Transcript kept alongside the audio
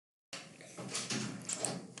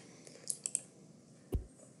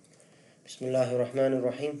بسم الله الرحمن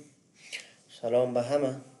الرحیم. سلام به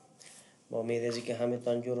همه. با امید از که همه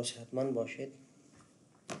تان جور و صحتمند باشید.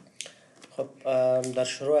 خب در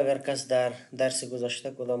شروع اگر کس در درس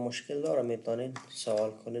گذشته کدام مشکل داره میتونین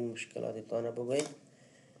سوال کنین، مشکلاتتان رو بگوین.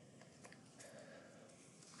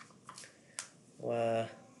 و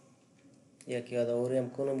یک یادآوری هم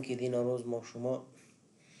کنم که دین روز ما شما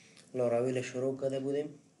لاراویل شروع کرده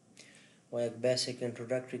بودیم و یک بیسیک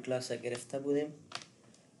انتروداکتری کلاس گرفته بودیم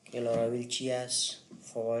که لاراویل چی است،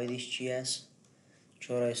 فوایدش چی است،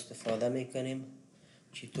 چرا استفاده میکنیم،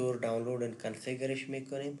 چطور دانلود و کنفیگرش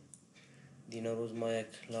میکنیم. دین روز ما یک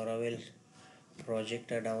لاراویل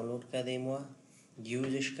پروژکت دانلود کردیم و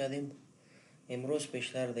یوزش کردیم. امروز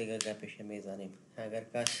بیشتر دیگه گپش میزنیم. اگر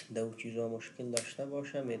کس دو چیزا مشکل داشته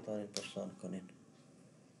باشه میتونید پرسان کنین.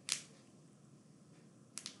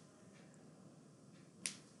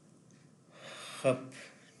 خب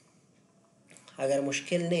اگر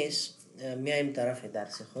مشکل نیست میایم طرف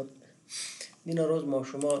درس خود. دین روز ما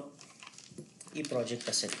شما این پروژکت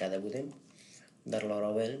را ست کرده بودیم در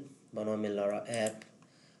لاراول با نام لارا اپ.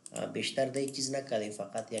 بیشتر دیگه چیز نکردیم،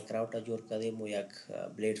 فقط یک راوت جور کردیم و یک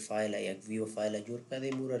بلید فایل، یک ویو فایل جور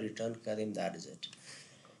کردیم و را ریترن کردیم در زد.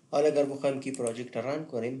 حالا اگر بخوایم که پروژکت ران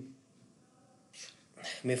کنیم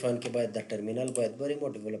میفهمیم که باید در ترمینال باید بریم و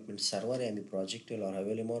دیولپمنت سرور یعنی پروژکت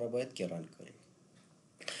لاراول ما را باید که ران کنیم.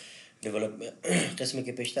 قسمی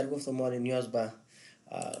که پیشتر گفتم ما نیاز به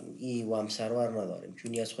ای وام سرور نداریم،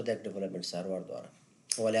 چون از خود یک دیولپمنت سرور داره.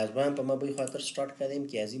 ولی از باید ما به خاطر استارت کردیم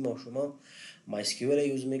که از این ما شما MySQL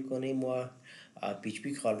یوز میکنیم و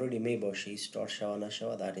PHP already می باشه، استارت شوا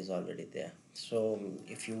نشوا that is already there. So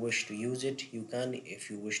if you wish to use it you can, if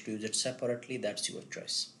you wish to use it separately that's your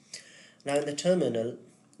choice. Now in the terminal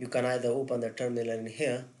you can either open the terminal in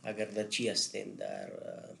here اگر در چی هستین در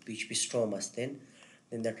PHP storm هستین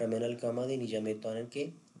in the terminal که آمدین اینجا میتونین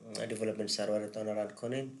که development server تان ران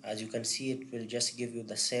کنین. As you can see it will just give you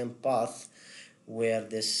the same path where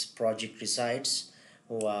this project resides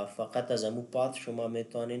و فقط از امو path شما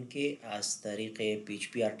میتونین که از طریق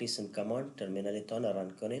PHP artisan command terminal تان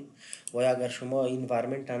ران کنین. و اگر شما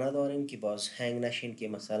environment ندارین که باز هنگ نشین که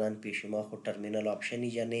مثلا پیش ما خود terminal آپشن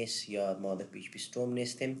اینجا نیست یا ما در PHP storm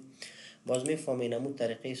نیستیم، باز میفهمین امو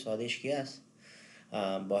طریقه سادهش که است.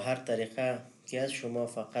 با هر طریقه که از شما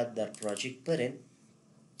فقط در پروژکت برین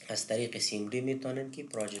از طریق CMD میتونین که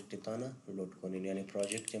پروژکت تانه لود کنین. یعنی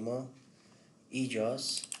پروژکت ما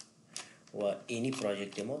ایجاز و اینی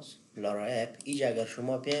پروژکت ماست لارا اپ. ایجا اگر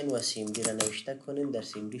شما بیاین و CMD را نوشته کنین در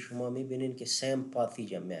CMD شما میبینین که سیم پات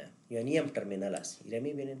ایجا میاد، یعنی هم ترمینال است. ایجا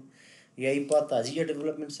میبینین یا این پات از ایجا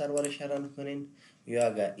دیولپمنت سرورش ران کنین یا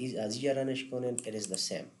اگر از ایجا رانش کنین it is the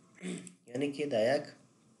same. یعنی که در یک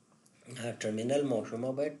terminal ما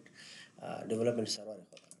شما باید development server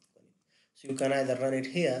خود ران کنیم. So you can either run it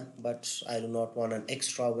here but I do not want an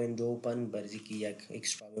extra window open. برزی که یک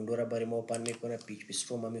extra window را برای ما اوپن میکنه. PHP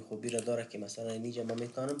storm همی خوبی را داره که مثلا اینجا ما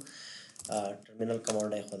میتونم terminal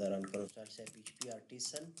command های خود ران کنم. So say PHP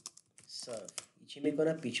artisan serve چی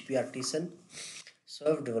میکنه؟ PHP artisan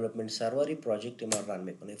serve development server project ما ران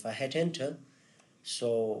میکنه. If I hit enter so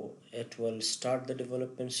it will start the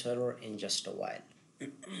development server in just a while.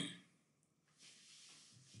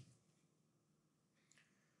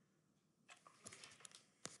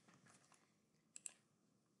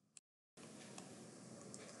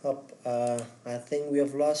 I think we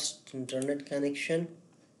have lost internet connection.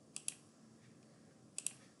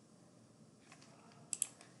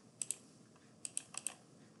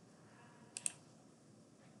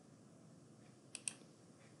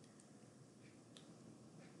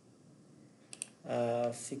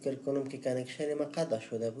 فکر کنم که کانکشن ما قطع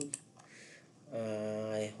شده بود.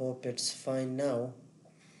 I hope it's fine now.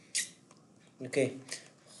 Okay.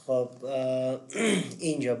 خب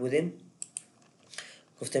اینجا بودیم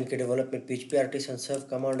گفتم که development PHP artisan serve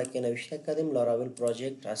command که نوشته کردیم. لاراول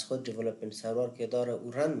پروژکت از خود development server که داره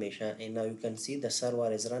او رن میشه. and now you can see the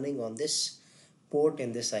server is running on this port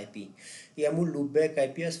in this IP. یه همون loopback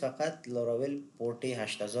IP است، فقط لاراول پورت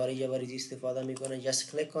 8000 اینجا برای استفاده میکنه. just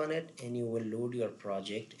click on it and you will load your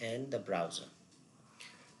project and the browser.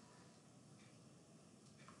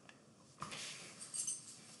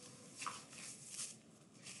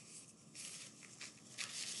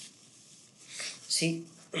 سی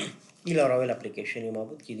این لاراول اپلیکیشن ما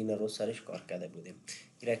بود که دین روز سرش کار کرده بودیم.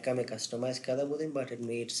 این کمی کستومایز کرده بودیم but it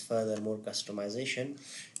needs further more customization.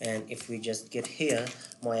 and if we just get here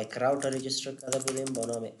ما یک راوت رجیستر کرده بودیم با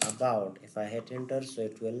نام about. if I hit enter so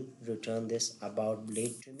it will return this about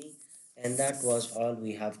blade to me and that was all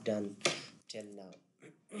we have done till now.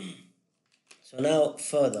 So now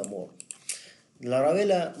furthermore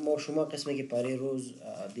لاراول ما شما قسمی که پری روز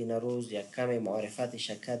دین روز یک کم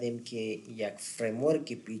معرفتش کردیم که یک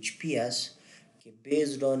فریمورک پیچ پی است که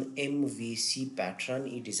based on MVC pattern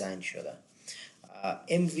ای دیزاین شده.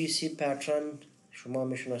 MVC pattern شما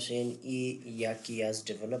میشناسین ای یکی از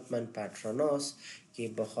development pattern هاست که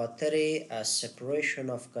به خاطر separation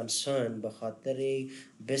of concern، به خاطر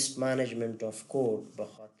best management of code، به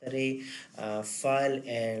خاطر file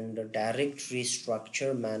and directory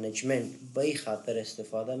structure management به خاطر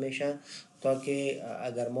استفاده میشه تا که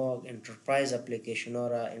اگر ما انترپرایز اپلیکیشن ها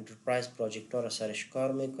را، انترپرایز پروژکت ها را سرش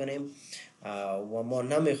کار میکنیم و ما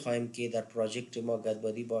نمیخوایم که در پروژکت ما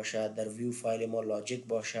گدبادی باشه، در ویو فایل ما لاجیک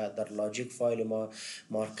باشه، در لاجیک فایل ما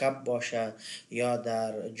مارکاپ باشه، یا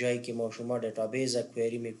در جایی که ما شما دیتابیس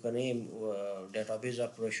کوئری میکنیم دیتابیس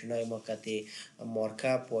اپریشن های ما کتی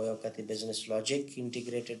مارکاپ و یا کتی بزنس لاجیک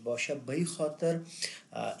اینتگریتد باشه. به این خاطر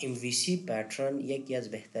MVC پترن یکی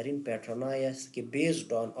از بهترین پترن هایی است که based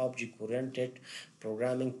on object oriented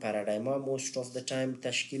programming paradigm ها most of the time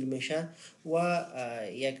تشکیل میشه و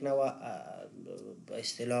یک نوع به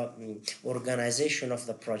اصطلاح organization of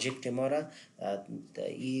the project ما را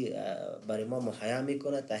برای ما مهیا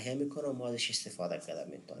میکنه، تهیه میکنه و ما ازش استفاده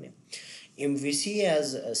کرده میتونیم. MVC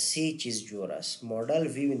از سی چیز جور است: model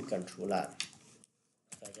view and controller.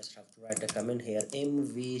 I just have to write a comment here.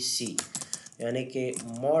 MVC یعنی که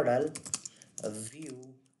model view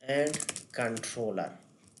and controller.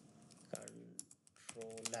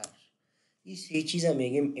 این سی چیز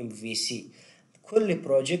میگیم MVC. کل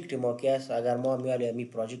پروژکت ما که است، اگر ما میالی می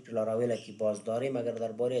پروژکت لاراول که باز داریم، اگر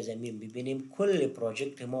درباره از این ببینیم کل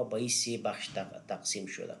پروژکت ما به این سی بخش تقسیم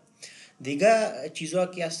شده. دیگه چیزها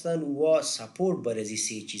که هستن و سپورت بر از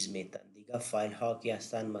سی چیز میتن، دیگه فایل ها که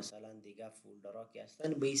هستن، مثلا دیگه فولدر ها که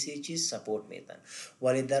هستن به سی چیز سپورت میتن،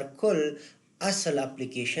 ولی در کل اصل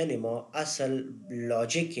اپلیکیشن ما، اصل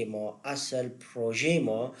لاجیک ما، اصل پروژه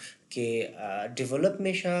ما که دیولپ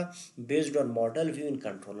میشه based on model view and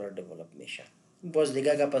controller دیولپ میشه. باز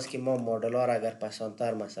دیگه گپ است که ما مدل ها را اگر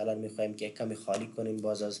پسانتر مثلا میخوایم که کمی خالی کنیم،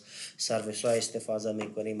 باز از سرویس ها استفاده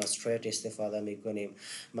میکنیم، از استریت استفاده میکنیم.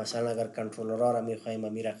 مثلا اگر کنترلر ها را میخوایم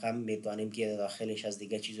امی رقم میتونیم که داخلش از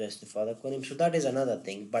دیگه چیزا استفاده کنیم. So that is another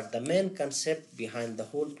thing, but the main concept behind the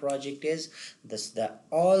whole project is this: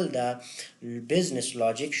 all the business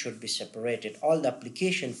logic should be separated, all the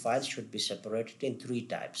application files should be separated in three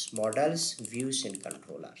types: models, views and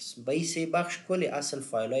controllers. به این سه بخش کل اصل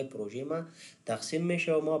فایل های پروژه ما تقسیم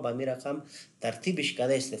میشه و ما به می رقم ترتیبش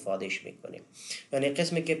کده استفادهش میکنیم. یعنی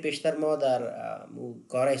قسمی که پیشتر ما در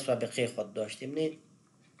کارهای سابقه خود داشتیم، نه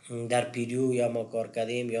در پیدیو یا ما کار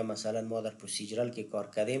کردیم یا مثلا ما در پروسیجرال که کار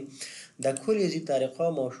کردیم، در کل از این طریقه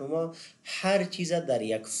ما شما هر چیز در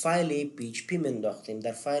یک فایل پیچ پی منداختیم.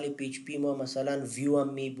 در فایل پیچ پی ما مثلا ویو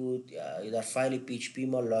هم می بود، در فایل پیچ پی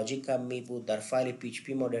ما لاجیک هم می بود، در فایل پیچ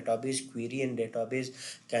پی ما دیتابیس کوئری اند دیتابیس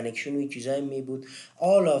کانکشن و چیزای می بود.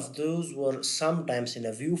 all of those were sometimes in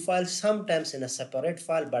a view file, sometimes in a separate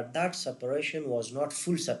file, but that separation was not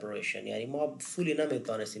full separation. یعنی ما فولی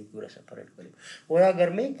نمیتونستیم پورا سپریت کنیم و اگر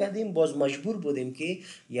میکردیم باز مجبور بودیم که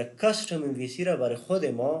یک کاستم MVC را برای خود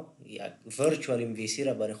ما، یک ورچوال MVC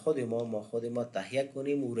را برای خود ما تهیه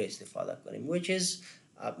کنیم و را استفاده کنیم, which is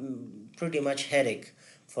pretty much headache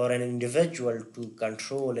for an individual to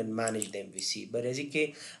control and manage the MVC. برای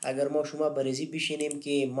که اگر ما شما برای بشینیم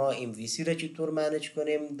که ما MVC را چطور منیج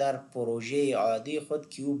کنیم در پروژه عادی خود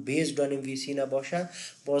که او based on MVC نباشه،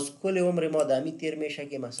 باز کل عمر ما دمی تیر میشه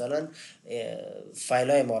که مثلا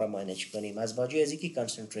فایل های ما را منیج کنیم، از باجی از اینکه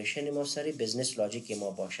کانسنتریشن ما سر بزنس لاجیک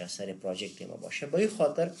ما باشه، سر پروژکت ما باشه. به این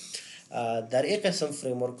خاطر در این قسم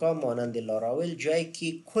فریمورک ها مانند لاراول جایی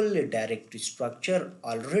که کل دایرکتری استراکچر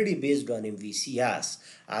already based on MVC است،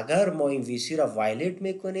 اگر ما MVC را وایلیت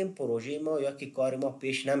میکنیم پروژه ما یا که کار ما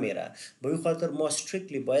پیش نمیره. به این خاطر ما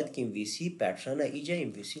strictly باید که MVC پترن ایجا،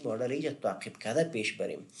 MVC مدل ایجا تعقیب کرده پیش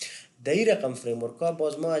بریم. در این رقم فریمورک ها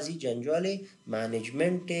باز ما از این جنجال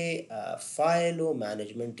منیجمنت فایل و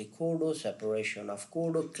منیجمنت کود و سپریشن آف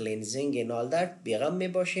کود و کلینزینگ and all that بیغم می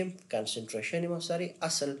باشیم. کانسنتریشن ما سری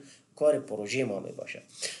اصل کار پروژه ما می باشه.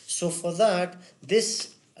 So for that this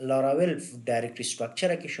Laravel directory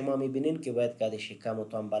structure که شما میبینین که باید کدش کم و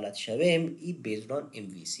تام بلد شویم، ای based on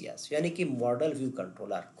MVC است. یعنی که مدل ویو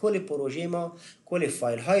کنترلر کل پروژه ما، کل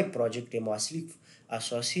فایل های پروژکت ما، اصلی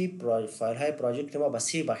اساسی فایل های پروژکت ما به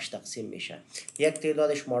سه بخش تقسیم میشه. یک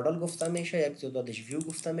تعدادش مدل گفته میشه، یک تعدادش ویو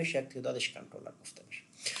گفته میشه، یک تعدادش کنترلر گفته میشه.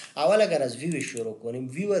 اول اگر از ویو شروع کنیم،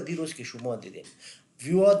 ویو دیروز که شما دیدین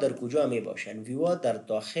ویو ها در کجا می باشن؟ ویو ها در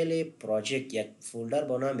داخل پروژکت یک فولدر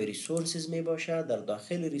با نام ریسورسز می باشه، در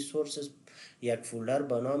داخل ریسورسز یک فولدر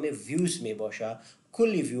با نام ویوز می باشه.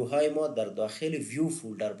 کل ویو های ما در داخل ویو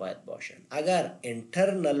فولدر باید باشن. اگر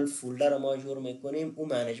انترنل فولدر ما جور میکنیم او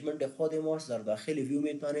منیجمنت خود ماست، در داخل ویو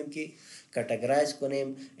میتونیم که کاتگورایز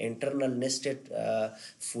کنیم، انترنل نستد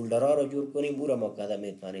فولدر ها رو جور کنیم، او را ما کده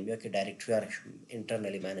میتونیم یا که دایرکتوری را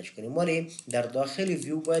انترنلی منیج کنیم. ولی در داخل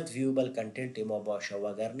ویو باید ویوبل کنتنت ما باشه،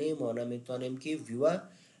 وگرنه ما نمیتونیم که ویو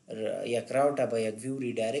یک راوت به یک ویو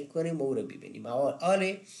ریدایرکت کنیم و او را ببینیم.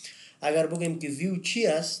 حالا اگر بگیم که ویو چی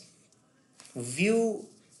است، ویو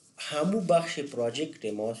همو بخش پروژکت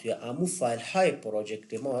ماست یا همو فایل های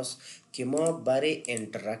پروژکت ماست که ما برای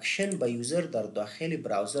انتراکشن با یوزر در داخل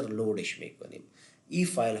براوزر لودش میکنیم. این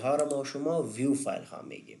فایل ها را ما شما ویو فایل ها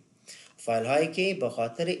میگیم، فایل هایی که به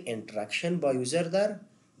خاطر انتراکشن با یوزر در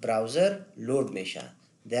براوزر لود میشن.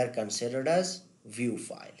 they are considered as view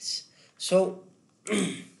files. So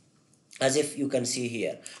as if you can see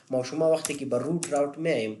here ما شما وقتی که بر روت راوت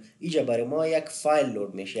میایم اینجا برای ما یک فایل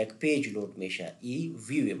لود میشه، یک پیج لود میشه، ای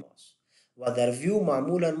ویو ماست. و در ویو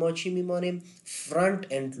معمولا ما چی میمانیم؟ فرانت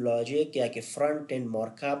اند لاجیک یا که فرانت اند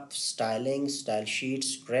مارکاپ، ستایلینگ، ستایل شیت،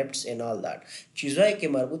 سکریپتس and all that، چیزایی که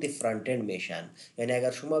مربوط فرانت اند میشن. یعنی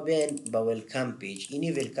اگر شما بیاین با ویلکم پیج،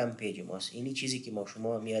 اینی ویلکم پیج ماست، اینی چیزی که ما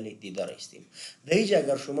شما میالی دیدار هستیم. در اینجا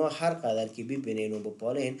اگر شما هر قدر که ببینین و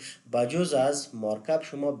بپالین بجز از مارکاپ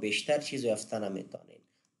شما بیشتر چیز یافته نمیتونین.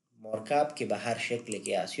 مارکاپ که به هر شکلی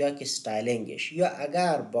که است یا که ستایلینگش، یا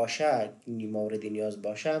اگر باشه مورد نیاز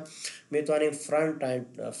باشه میتونیم فرانت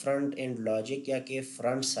اند لاجیک یا که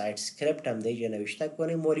فرانت سایت اسکریپت هم دیگه نوشته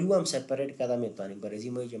کنیم، ولی او هم سپریت کده میتونیم. برای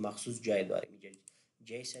ما اینجا مخصوص جای داریم،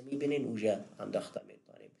 جیس میبینین اوجا انداخته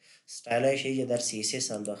میتونیم، ستایلش اینجا در سی اس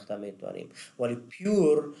اس انداخته میتونیم، ولی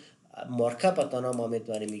پیور مارکاپ اتانا ما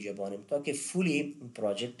میتونیم اینجا بانیم تا که فولی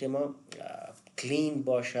پروژکت ما کلین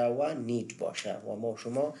باشه و نیت باشه و ما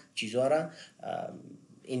شما چیزها را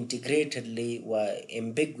اینتگریتدلی و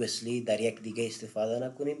ambiguously در یک دیگه استفاده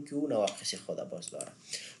نکنیم که اون نواقص خود باز داره.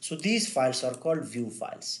 So these files are called view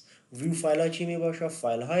files. ویو فایل ها چی می باشه؟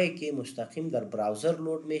 فایل هایی که مستقیم در براوزر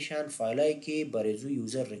لود میشن، فایل هایی که برای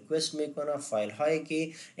یوزر ریکوست میکنه، فایل هایی که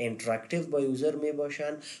اینتراکتیو با یوزر می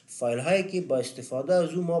باشن، فایل هایی که با استفاده از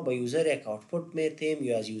او ما با یوزر یک آوتپوت میتیم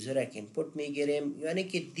یا از یوزر یک اینپوت میگیریم. یعنی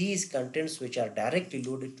که these contents which are directly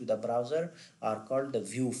loaded to the browser are called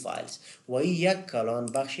the view files. و این یک کلان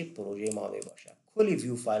بخش پروژه ما می باشه. کلی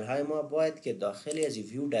ویو فایل های ما باید که داخل از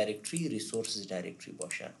ویو دایرکتوری ریسورسز دایرکتوری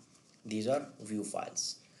باشن. These are view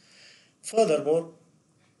files. Furthermore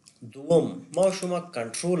دوم ما شما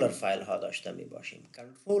کنترلر فایل ها داشته می باشیم.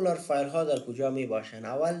 کنترلر فایل ها در کجا می باشن؟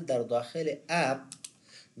 اول در داخل اپ،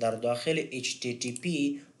 در داخل HTTP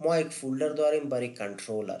ما یک فولدر داریم برای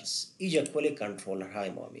کنترلرز. اینجا کلی کنترلر های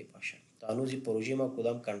ما می باشن. تا هنوز پروژه ما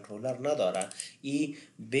کدام کنترلر نداره. این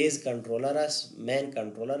بیز کنترلر است، مین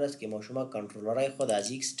کنترلر است که ما شما کنترلر های خود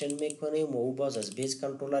از اکستند میکنیم و او باز از بیز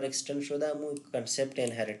کنترلر اکستند شده. مو کانسپت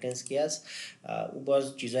انهریتنس کی است، او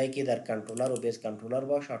باز چیزایی که در کنترلر و بیز کنترلر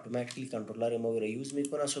باشه اتوماتیکلی کنترلر ما رو یوز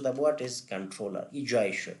میکنه. سو the what is controller. این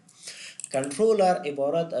جای شد. کنترلر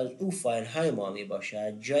عبارت از او فایل های ما می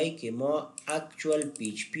باشه جایی که ما اکچوال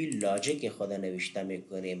PHP لاجیک خود نوشته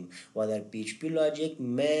میکنیم و در PHP لاجیک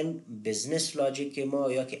من بزنس لاجیک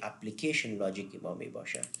ما یا که اپلیکیشن لاجیک ما می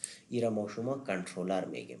باشه. این را ما شما کنترلر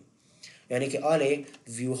میگیم. یعنی که آله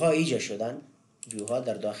ویو ها ایجا شدن، ویو ها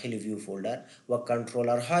در داخل ویو فولدر و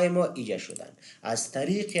کنترلر های ما ایجا شدن. از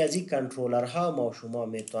طریق از این کنترلر ها ما شما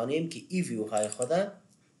میتونیم که این ویو های خود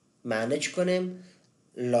منیج کنیم،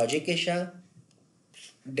 لاجیکش،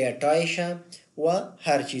 دیتایش و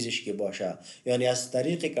هر چیزش که باشه. یعنی از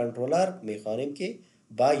طریق کنترلر میخوانیم که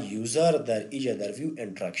با یوزر در ایجا در ویو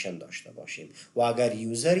انتراکشن داشته باشیم و اگر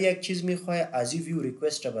یوزر یک چیز میخواه از این ویو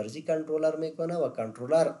ریکوست برزی کنترلر میکنه و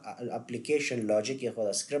کنترلر اپلیکیشن لاجیک خود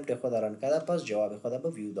اسکریپت خود ران کرده پس جواب خود به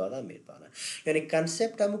ویو دادن میتونه. یعنی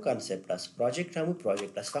کانسپت همو کانسپت است، پروژکت همو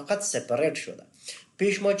پروژکت است، فقط سپریت شده.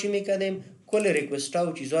 پیش ما چی میکردیم؟ کل ریکوست ها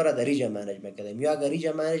و چیزها را در اینجا منیج میکردیم، یا اگر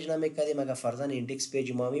اینجا منیج نمیکردیم اگر فرضاً ایندکس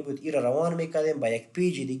پیج ما می بود این را روان میکردیم با یک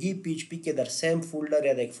پیج دیگه، پیج پی که در سیم فولدر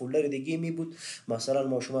یا در یک فولدر دیگه می بود. مثلا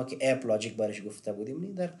ما شما که اپ لاجیک برش گفته بودیم نه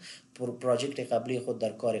در پروژکت قبلی خود،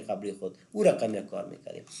 در کار قبلی خود او رقم یک کار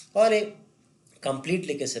میکردیم. حالا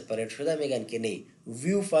کامپلیتلی که سپریت شده میگن که نه،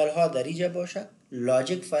 ویو فایل ها در اینجا باشه،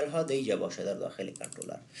 لاجیک فایل ها در اینجا باشه در داخل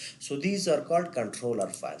کنترلر. So these are called controller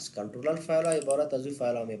files. کنترلر فایل ها عبارت از این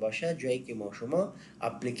فایل ها می باشه جایی که ما شما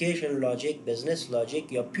اپلیکیشن لاجیک، بزنس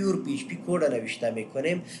لاجیک یا پیور پی اچ پی کد نوشته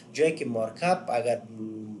میکنیم، جایی که مارکاپ اگر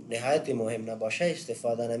نهایت مهم نباشه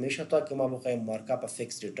استفاده نمیشه تا که ما بخوایم مارکاپ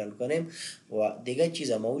فیکس ریترن کنیم و دیگه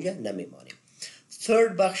چیز موجود نمیمانیم.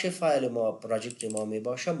 ثرد بخش فایل ما پروژکت ما می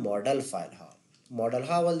باشه مدل فایل ها. مدل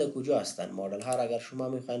ها اول در کجا هستن؟ مدل ها را اگر شما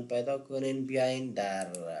میخواین پیدا کنین بیاین در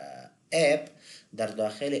اپ، در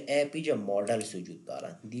داخل اپ اینجا مدلز وجود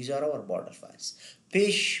دارن. these are our model files.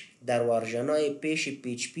 پیش در ورژن های پیش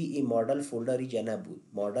PHP این مدل فولدر اینجا نبود.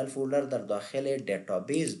 مدل فولدر در داخل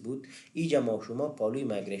دیتابیس بود. اینجا ما شما پالوی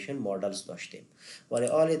میگریشن مدلز داشتیم، ولی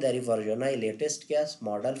آل در این ورژن های لیتست که است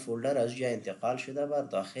مدل فولدر از جا انتقال شده بر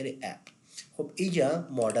داخل اپ. خب اینجا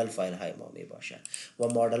مدل فایل های ما می باشه و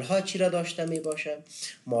مدل ها چی را داشته می باشه؟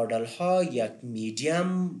 مدل ها یک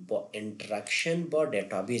میدیم با انتراکشن با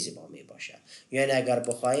دیتابیس ما می باشه. یعنی اگر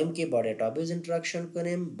بخوایم که با دیتابیس انتراکشن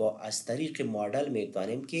کنیم، با از طریق مدل می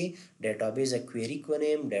توانیم که دیتابیس کوئری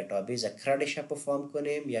کنیم، دیتابیس کردش پرفورم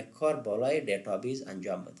کنیم، یک کار بالای دیتابیس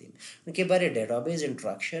انجام بدیم. که برای دیتابیس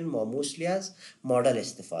انتراکشن ما موستلی از مدل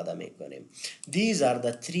استفاده می کنیم. These are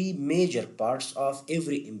the three major parts of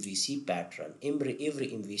every MVC pattern, every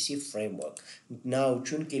MVC framework. Now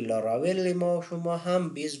چون که لاراول ما شما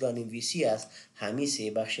هم based on MVC است، همین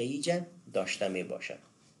سه بخش ایجا داشته می باشد: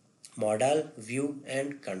 model, view and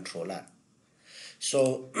controller. So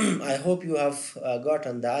I hope you have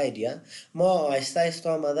gotten the idea. ما آیسته آیسته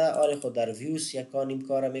آمده آره خود در ویوز یکانیم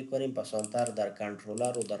کار میکنیم، پس آنتر در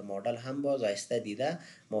کنترلر و در مدل هم باز آیسته دیده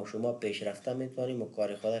ما شما پیشرفته میتونیم و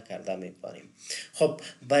کار خود کرده میتونیم. خب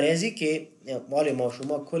برای ازی که ما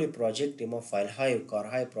شما کل پراجکت ما، فایل های و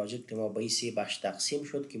کارهای پراجکت ما به این سه بخش تقسیم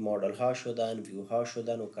شد که مدل ها شدن، ویو ها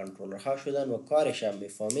شدن و کنترلر ها شدن و کارش هم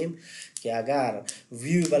میفهمیم که اگر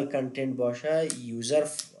ویوبل کانتنت باشه، یوزر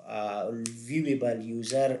ویویبل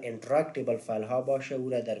یوزر اینتراکتیبل فایل ها باشه او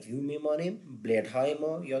را در ویو میمانیم، بلید های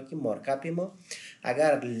ما یا که مارکاپ ما.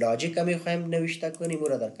 اگر لاجیک میخوایم نوشته کنیم او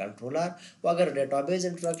را در کنترلر، و اگر دیتابیس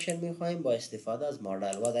اینتراکشن میخوایم با استفاده از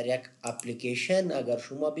مدل. و در یک اپلیکیشن اگر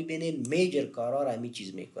شما ببینید میجر کارا را همین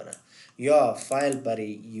چیز میکنه، یا فایل برای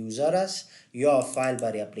یوزر است، یا فایل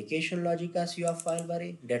برای اپلیکیشن لاجیک است، یا فایل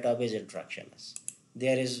برای دیتابیس اینتراکشن است.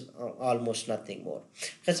 There is almost nothing more.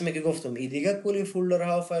 قسمی که گفتم این دیگه کلی فولدر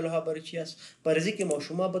ها و فایل ها برای چی است؟ برای اینکه ما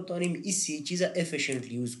شما بتونیم این سی چیز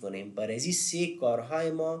efficiently یوز کنیم. برای این سی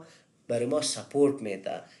کارهای ما برای ما سپورت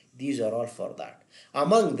میده. These are all for that.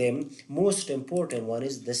 Among them, most important one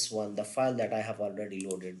is this one, the file that I have already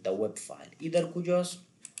loaded, the web file. ایدر کجاست؟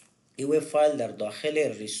 این وب فایل در داخل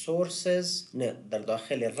ریسورسز، نه در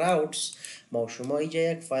داخل راوتس ما شما اینجا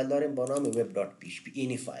یک فایل داریم با نام web.php.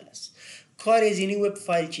 اینی فایل است. کار از اینی وب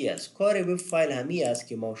فایل چی است؟ کار وب فایل همی است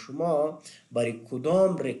که ما شما برای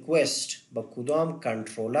کدام ریکوست با کدام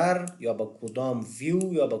کنترلر یا با کدام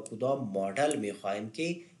ویو یا با کدام مدل میخوایم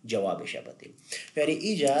که جوابش بدیم. یعنی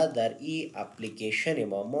اینجا در این اپلیکیشن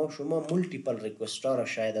ما شما مولتیپل ریکوست ها را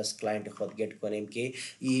شاید از کلاینت خود گت کنیم که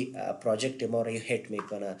این پروژکت ما را هیت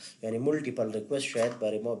میکنه. یعنی مولتیپل ریکوست شاید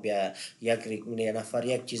برای ما بیا یک نفر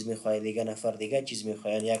یک چیز میخواد، دیگه نفر دیگه چیز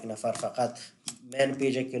میخواد، یک نفر فقط من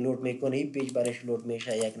پیج که لود میکنه این پیج برش لود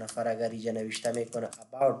میشه، یک نفر اگر اینجا نوشته میکنه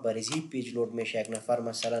about برای این پیج لود میشه، یک نفر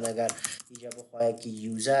مثلا اگر اینجا بخواد که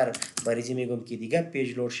یوزر برای میگم که دیگه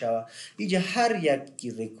پیج لود شوه. اینجا هر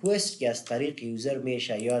یک ریکوست که از طریق یوزر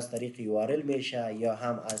میشه یا از طریق URL میشه یا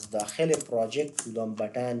هم از داخل پروژکت کدام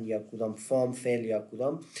بٹن یا کدام فارم فیل یا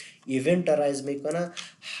کدام ایونت رایز میکنه،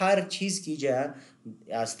 هر چیز که اینجا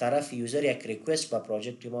از طرف یوزر یک ریکوست با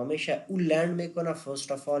پروژکت ما میشه او لند میکنه first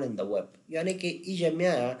of all in the web. یعنی که اینجا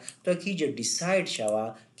میاد تا که اینجا دیساید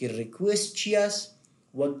شوه که ریکوست چی است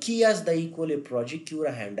و کی از در این کل پروژکت کی او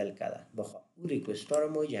را هندل کرده. بخواه او ریکوست ها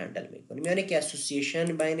رو ما اینجا هندل میکنیم. یعنی که اسوسییشن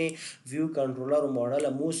بین ویو کنترلر و مدل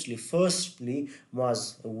موستلی فرستلی ما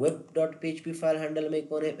از web.php فایل هندل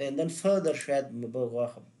میکنیم and then further شاید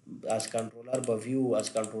از کنترلر با ویو،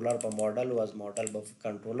 از کنترلر با مدل و از مدل با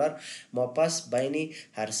کنترلر ما پس بین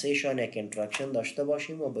هر سه شان یک اینتراکشن داشته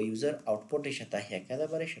باشیم و با یوزر آوتپوتش تهیه کرده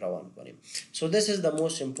برش روان کنیم. So this is the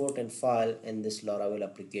most important file in this Laravel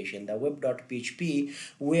application, the web.php,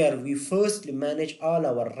 where we firstly manage all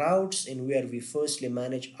our routes and where we firstly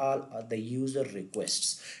manage all the user requests.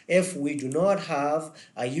 If we do not have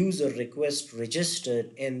a user request registered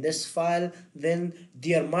in this file, then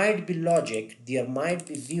there might be logic, there might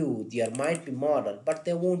be view, there might be model, but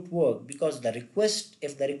they won't work because the request,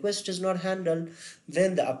 if the request is not handled,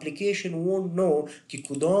 then the application won't know ki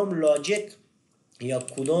kudam logic یا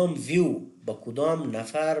کدام ویو با کدام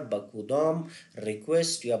نفر با کدام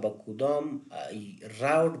ریکوست یا با کدام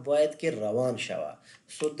راوت باید که روان شود.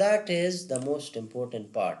 So that is the most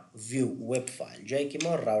important part, view web file، جایی که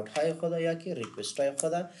ما راوت های خدا یا که ریکوست های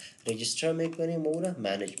خدا رجیستر میکنیم و اون را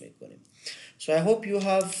منیج میکنیم. So I hope you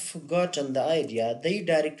have gotten the idea. دی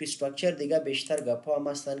directory structure دیگه بیشتر گپا هم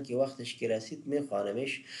هستن که وقتش که رسید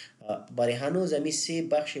میخوانمش. برای هنوز همی سه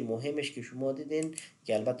بخش مهمش که شما دیدین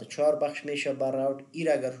که البته چهار بخش میشه بر راوت،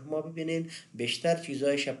 ایر اگر شما ببینین بیشتر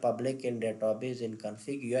چیزایش پابلیک ان دیتابیس ان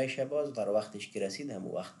کانفیگ یایش باز در وقتش که رسید هم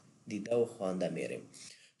وقت دیده و خوانده میریم.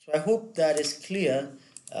 So I hope that is clear.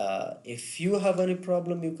 If you have any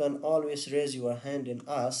problem, you can always raise your hand and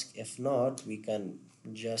ask. If not, we can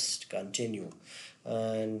just continue.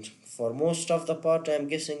 And for most of the part, I'm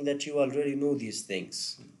guessing that you already know these things.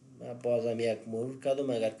 بازم یک مرور کردم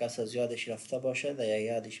اگر کس از یادش رفته باشه یا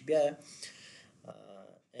یادش بیایه.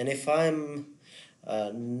 And if I'm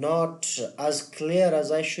not as clear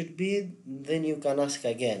as I should be, then you can ask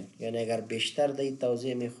again. یعنی اگر بیشتر دی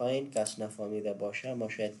توضیح میخواین کس نفهمیده باشه، ما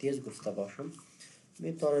شاید تیز گفته باشم،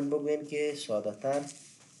 میتونین بگوین که ساده تر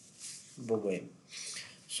بگویم.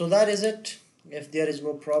 So that is it. If there is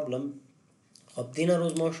no problem. خب دین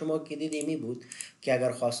روز ما شما که دیدیمی بود که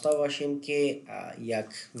اگر خواسته باشیم که یک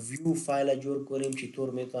ویو فایل جور کنیم چطور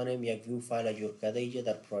میتونیم یک ویو فایل جور کرده ایجا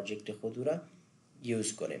در پراجکت خود را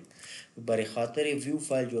یوز کنیم. برای خاطر ویو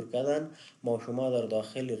فایل جور کردن ما شما در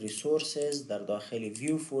داخل ریسورسز در داخل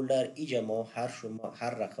ویو فولدر ایجا ما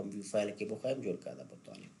هر رقم ویو فایل که بخوایم جور کرده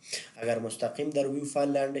بتانیم. اگر مستقیم در ویو فایل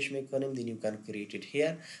لندش میکنیم then you can create it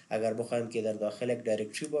here. اگر بخوایم که در داخل یک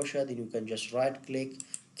دایرکتری باشه then you can just right click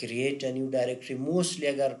create a new directory. mostly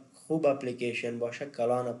اگر خوب اپلیکیشن باشه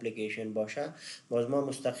کلان اپلیکیشن باشه باز ما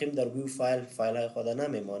مستقیم در ویو فایل های خود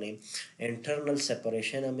نمیمانیم، internal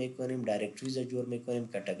separation هم میکنیم، directories جور میکنیم،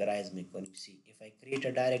 categorize میکنیم. see if I create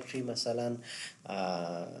a directory مثلا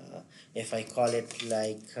if I call it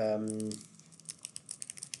like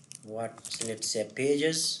what let's say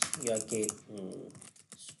pages یا که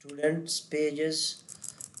students pages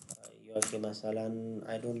یا که مثلا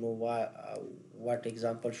I don't know what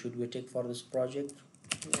example should we take for this project.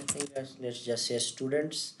 I think let's just say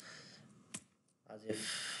students as if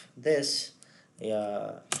this.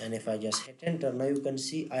 Yeah, and if I just hit enter, now you can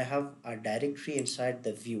see I have a directory inside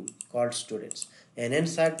the view called students, and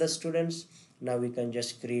inside the students now we can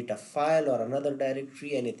just create a file or another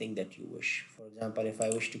directory, anything that you wish. For example, if I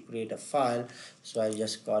wish to create a file, so I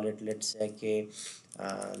just call it, let's say okay,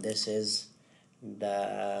 this is the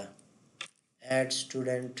add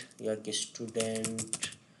student या कि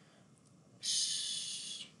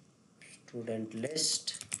student list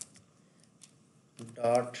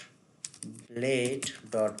dot blade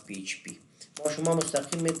dot php. ما شما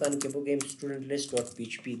مستقیم میتونید که بگیم student list dot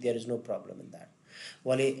php. there is no problem in that.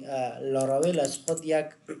 ولی لاراول از خود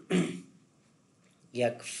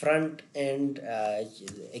یک فرانت اند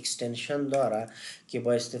اکستنشن داره که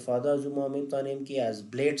با استفاده از ما میتونیم که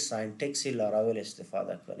از بلید ساینتکس لاراول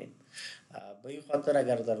استفاده کنیم. به این خاطر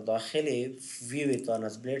اگر در داخل ویوتان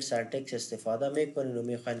از بلید ساینتکس استفاده میکنین و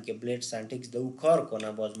میخواین که بلید ساینتکس دو کار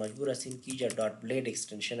کنه باز مجبور هستین که اینجا دات بلید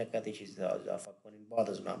اکستنشن کتی چیز اضافه کنین بعد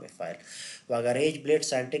از نام فایل. و اگر هیچ بلید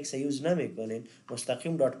ساینتکس یوز نمیکنین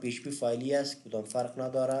مستقیم دات پی اچ پی فایلی است کدام فرق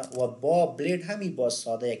نداره و با بلید همی باز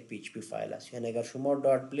ساده یک پی اچ پی فایل است. یعنی اگر شما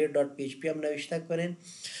دات بلید دات پی اچ پی هم نوشته کنین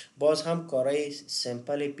باز هم کارهای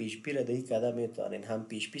سمپل پی اچ پی را دیگه کده میتونین، هم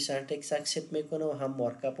پی اچ پی سنتکس اکسپت میکنه و هم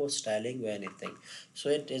مارکاپ و ستایلینگ و anything. So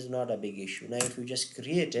it is not a big issue. Now if you just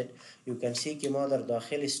create it, you can see که ما در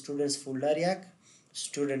داخل students folder یک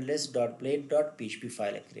student list dot blade dot php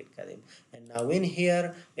file create کردیم. And now in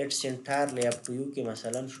here it's entirely up to you که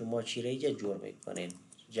مثلا شما چی را جور میکنین.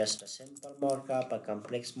 Just a simple markup, a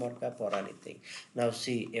complex markup or anything. Now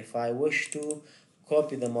see if I wish to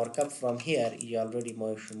copy the markup from here, you already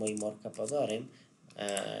my markup داریم,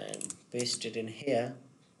 and paste it in here.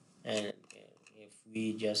 And if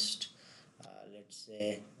we just let's say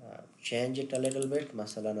change it a little bit,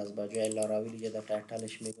 مثلا از بجای لاراویل یه در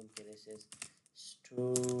تایتلش میگم که this is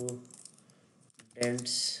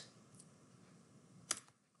students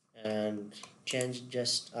and change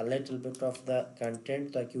just a little bit of the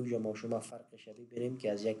content تا که اوجا ما شما فرقش ببینیم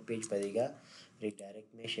که از یک پیج به دیگه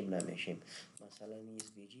ریدایرکت میشیم نمیشیم. مثلا این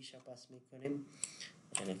ویجی شا پس میکنیم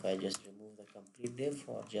and if I just remove the complete div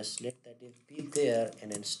or just let the div be there and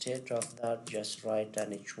instead of that just write an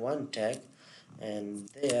h1 tag and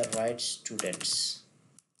there write students.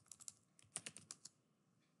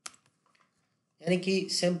 یعنی که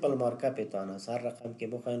سیمپل مارکاپ اتانه هر رقم که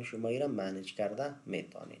بخواین شما ایرا مانیج کرده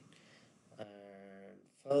میتونین.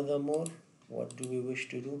 Furthermore, what do we wish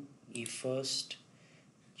to do? First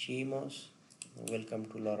gmos, welcome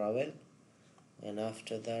to Laravel, and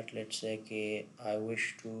after that let's say okay, I wish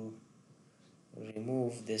to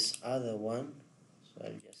remove this other one, so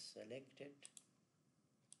I'll just select it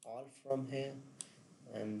all from here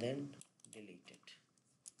and then delete it.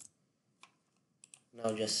 Now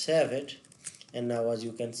just save it. And now as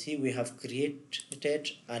you can see we have created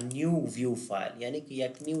a new view file. यानी कि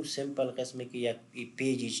एक new simple قسم की एक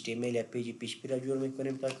page HTML या page PHP را جور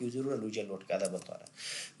میکنیم تاکि ضرور لوجه لود کرده بطاره.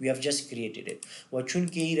 We have just created it. و چون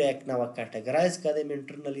که این را یک نوع categorize کردیم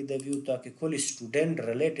internally the view تاکि کل student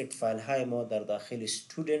related file های ما در داخل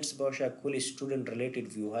students باشه، کل student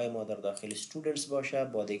related view های ما در داخل students باشه،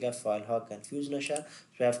 با دیگه فایل ها confuse نشه.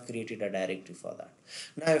 So I have created a directory for that.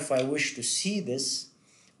 Now if I wish to see this,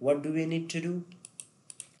 what do we need to do?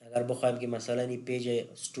 اگر بخوایم که مثلا این پیج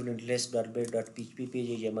studentlist.build.php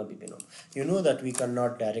پیج ما ببینم. You know that we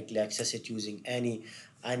cannot directly access it using any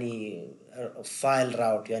file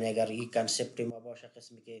route. یعنی اگر این کانسپت ما باشه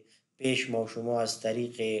قسمی که پیش ما شما از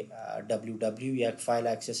طریق www یک فایل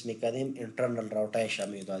اکسس میکردیم internal راوتایش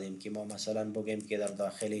میدادیم که ما مثلا بگیم که در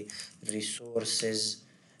داخل resources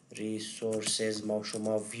ما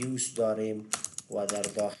شما views داریم و در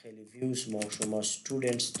داخل views ما شما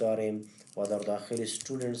students داریم و در داخل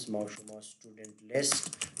students ما شما student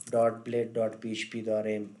list.blade.php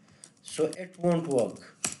داریم. So it won't work.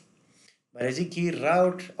 برای که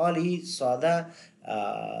راوت آلی ساده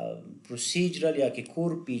پروسیجرال یا که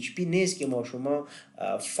کور پی اچ پی نیست که ما شما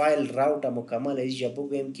فایل راوت مکمل اینجا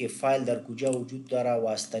بگویم که فایل در کجا وجود داره و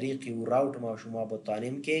از طریق او راوت ما شما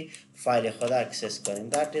بتانیم که فایل خدا اکسس کنیم.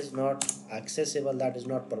 That is not accessible, that is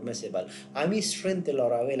not permissible. امی strength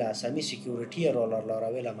لاراویل است، امی سیکیوریتی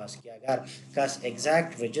لاراویل هم است که اگر کس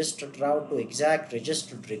exact registered route و exact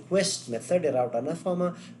registered request method راوت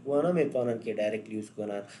نفهمه و نمیتونن که دایرکت یوز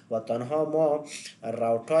کنن و تنها ما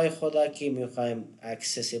راوت های خدا که میخوایم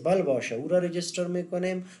اکسسیبل باشه او را رجیستر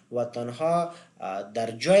میکنیم و تنها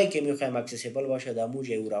در جایی که میخوایم اکسسیبل باشه در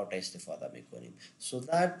موجه او راوت استفاده میکنیم. So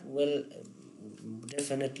that will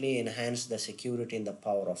definitely enhance the security and the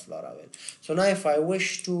power of Laravel. So now if I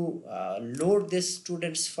wish to load this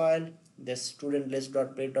students file, this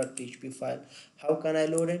studentlist.play.php file, how can I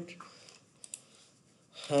load it?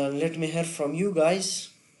 Let me hear from you guys,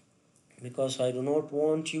 because I do not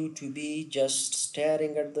want you to be just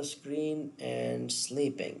staring at the screen and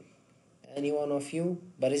sleeping. Any one of you?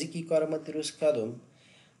 Bariziki Karamatirus Kadum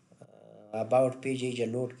about page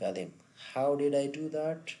load Kadim. How did I do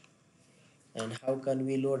that? And how can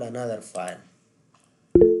we load another file?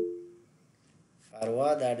 Farwa,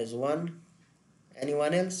 that is one.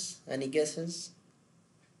 Anyone else? Any guesses?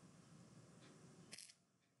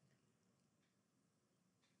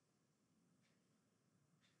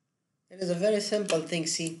 It is a very simple thing.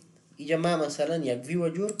 See, اینجا ما مثلا یک ویو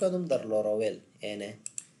جور کردم در لاراول، یعنی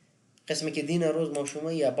قسمی که دین روز ما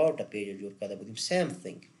شما یه about پیج جور کرده بودیم. same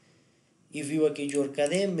thing. این ویو که جور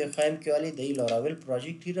کردیم میخوایم که ولی در لاراول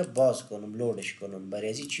پراجکتی را باز کنم، لودش کنم. برای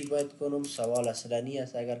ازی چی باید کنم؟ سوال اصلانی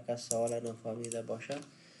است اگر کس سوال نفهمیده باشه.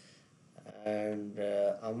 And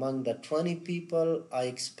among the 20 people I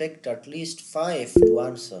expect at least 5 to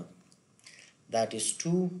answer. That is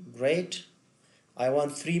 2. Great. I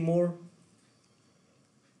want 3 more.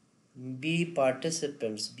 Be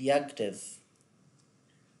participants, be active.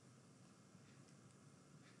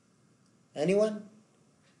 Anyone?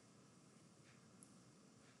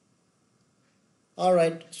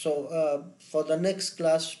 Alright, so for the next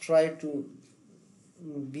class try to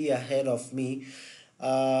be ahead of me.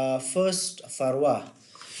 First, Farwa.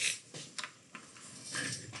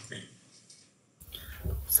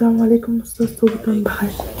 السلام علیکم استاد، صبحتون بخیر.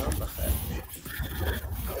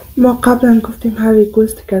 ما قبلا گفتیم هر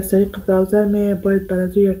ریکوست که از طریق براوزر می باید بر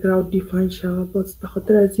از یک راوت دیفاین شود. باز به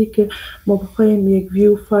خاطر از این که ما بخوایم یک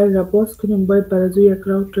ویو فایل را باز کنیم باید بر از یک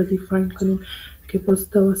راوت را دیفاین کنیم که باز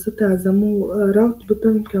توسط از امو راوت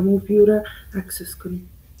بتونیم که امو ویو را اکسس کنیم.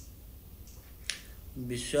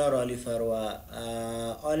 بسیار عالی فروا.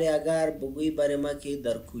 عالی اگر بگویی برای ما که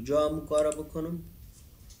در کجا هم کار بکنم؟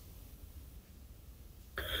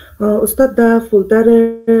 استاد در فولدر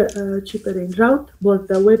چی برین؟ راوت باز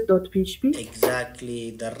در web.php.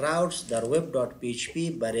 Exactly. در routes در web.php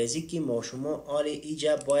برای ازی که ما شما عالی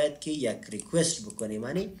ایجا باید که یک ریکوست بکنیم.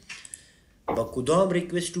 یعنی با کدام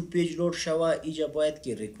ریکوست تو پیج لود شوه ایجا باید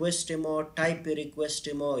که ریکوست ما، تایپ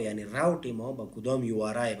ریکوست ما یعنی راوت ما با کدام یو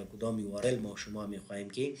آر آی با کدام یو آر ال ما شما میخوایم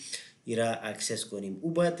که ایرا اکسس کنیم.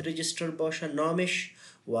 او باید رجیستر باشه، نامش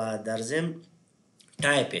و در ضمن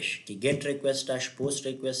تایپش که get requestش، post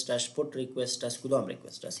requestش، put requestش، کدام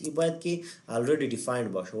requestش این باید که already defined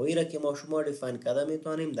باشه و ایرا که ما شما define کرده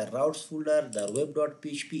میتونیم در routes folder در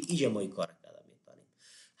web.php ایجا ما کار کرده میتونیم.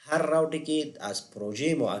 هر راوتی که از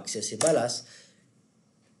پروژه ما اکسسیبل است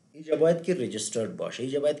ایجا باید که registered باشه،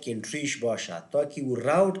 ایجا باید که entryش باشه تا که او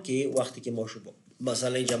راوت که وقتی که ما شما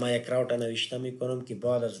مثلا اینجا ما یک راوت نوشته میکنم که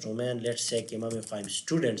بعد از domain let's say که ما میخوایم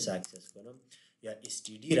students اکسس کنم یا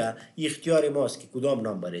std را اختیار ماست که کدام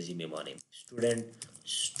نام برازی میمانیم، student،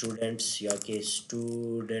 students یا که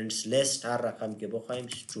students list، هر رقم که بخوایم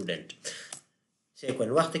student سیکون.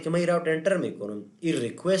 وقتی که من راوت انتر میکنم این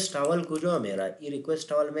ریکوست اول کجا میره؟ این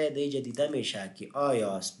ریکوست اول می دیجا دیده میشه که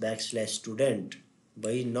آیا بکسلش student با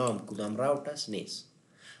این نام کدام راوت است نیست.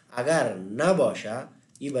 اگر نباشه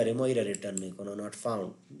این برای ما ایره ریترن میکنه not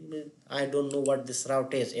found. I don't know what this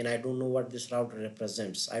route is and I don't know what this route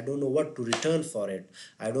represents. I don't know what to return for it.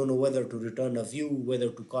 I don't know whether to return a view, whether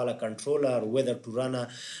to call a controller, whether to run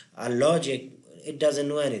a logic. It doesn't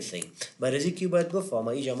know anything. برای کی باید بفهمه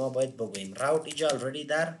اینجا ما باید بگوییم راوت اینجا already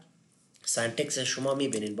در سنتکس شما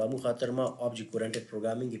میبینین. با مو خاطر ما آبجکت اورینتد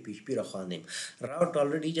پروگرامینگ پی اچ پی را خواندیم. راوت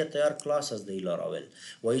آلردی اینجا تیار کلاس از دی لاراول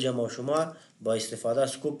و اینجا ما شما با استفاده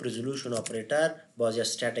از سکوپ ریزولوشن اپراتور باز یا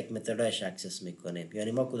استاتیک متدش اکسس میکنیم.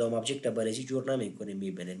 یعنی ما کدام آبجکت برای جور نمیکنیم،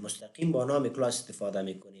 میبینین مستقیم با نام کلاس استفاده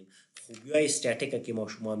میکنیم. خوبیای استاتیک که ما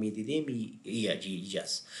شما میدیدیم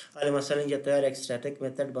ایجاست. حالا مثلا اینجا تیار یک استاتیک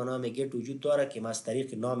متد با نام گیت وجود داره که ما از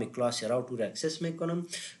طریق نام کلاس راوت رو اکسس میکنم.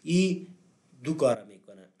 این دو کار میکنه.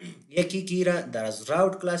 یکی که را در از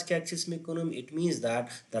راوت کلاس که اکسس میکنم it means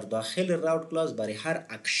that در داخل راوت کلاس برای هر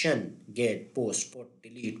اکشن get post put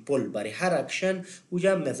delete pull برای هر اکشن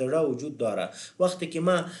اونجا متد وجود داره. وقتی که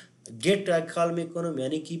ما get کال میکنم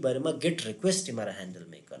یعنی که برای ما get request مرا هندل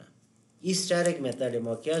میکنه. این static متد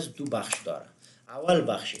ما که از دو بخش داره. اول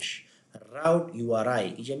بخشش راوت یو آر آی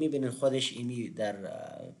اینجا میبینین خودش اینی در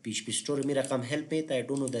پیچ پی استور می رقم هلپ میت I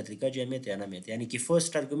don't know that دیگه جمعیت یا نمیت. یعنی که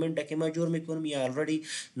فرست ارگومنت که ما جور میکنم یا already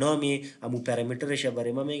نامی امو پارامیترش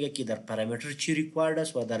برای ما میگه که در پارامیتر چی ریکوایرد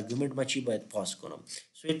است و در ارگومنت ما چی باید پاس کنم.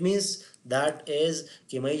 so it means that is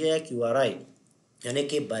که ما اینجا یک یو آر آی یعنی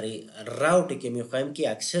که برای راوت که میخوایم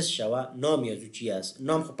که اکسس شوه نامی از چی است.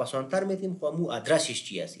 نام خب پسانتر میتیم خب مو ادرسش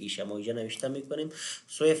چی است ایش ما اینجا نوشته میکنیم.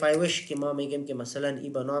 so if I wish که ما میگیم که مثلا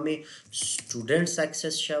این با نام students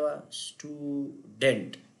اکسس شوه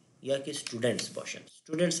student یا که students باشن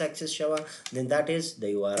students اکسس شوه then that is the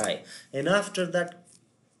URI and after that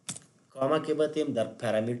کاما که بتیم در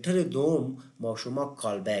پارامیتر دوم ما شما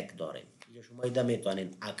کال بک داریم. شما ایده میتونین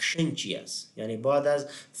اکشن چی است یعنی بعد از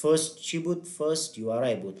فرست چی بود فرست یو آر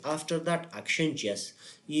آی بود after that اکشن چی است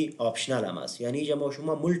این آپشنال هم است یعنی اینجا ما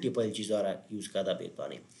شما مولتیپل چیزا را یوز کرده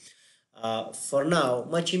بتونیم. for now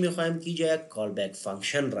ما چی میخوایم که اینجا یک کال بک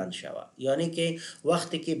فانکشن رن شوه یعنی که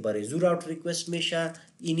وقتی که برای زور اوت ریکوست میشه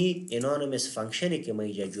اینی انانیمس فانکشنی که ما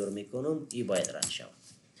اینجا جور میکنم این باید رن شوه.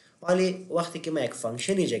 ولی وقتی که ما یک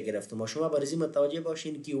فانکشن اینجا گرفتم و شما برای متوجه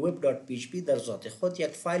باشین که web.php در ذات خود یک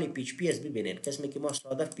فایل PHP است. ببینید قسمی که ما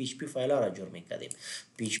ساده PHP فایل ها را جور میکردیم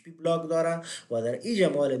PHP بلاک داره و در اینجا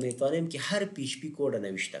ما میتونیم که هر PHP کد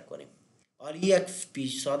نوشته کنیم. حالی یک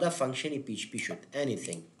ساده فانکشن PHP شد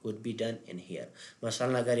anything could be done in here.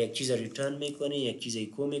 مثلا اگر یک چیز ریترن میکنین یک چیز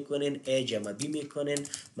ایکو میکنین a جمع b میکنین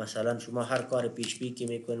مثلا شما هر کار PHP که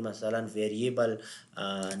میکنین مثلا variable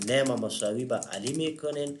name مساوی با علی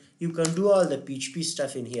میکنین you can do all the PHP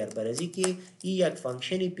stuff in here. برای که این یک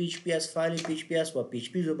فانکشن PHP از فایل PHP است و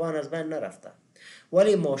PHP زبان از بین نرفته.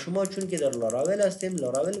 ولی ما شما چون که در لاراول هستیم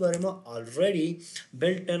لاراول برای ما already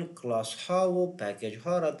built-in کلاس ها و پکیج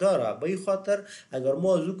ها را داره. به این خاطر اگر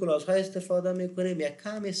ما از او کلاس ها استفاده میکنیم یک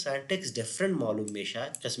کمی سنتکس دیفرنت معلوم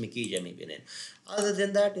میشه قسمی که اینجا میبینین. other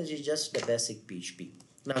than that is just the basic PHP.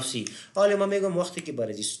 now see حالا ما میگم وقتی که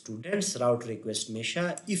برای students route request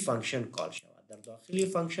میشه این فانکشن کال شود. در داخلی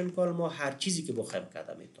فانکشن کال ما هر چیزی که بخوایم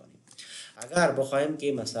کرده میتونیم. اگر بخوایم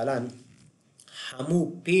که مثلا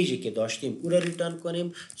همو پیجی که داشتیم او را ریترن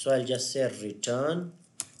کنیم so I'll just say return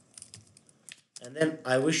and then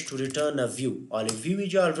I wish to return a view. حالا view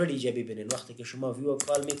اینجا already اینجا ببینین وقتی که شما view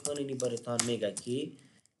کال میکنین این براتان میگه که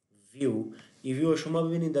view این view شما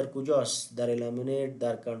ببینین در کجاست در eliminate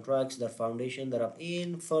در contracts در foundation در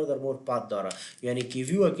in furthermore path داره یعنی که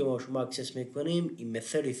view که ما شما اکسس میکنیم این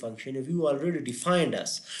method function view already defined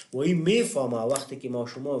است و این میفهمه وقتی که ما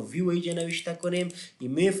شما view اینجا نوشته کنیم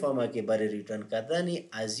این میفهمه که برای ریترن کردن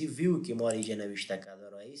از این view که ما اینجا نوشته کرده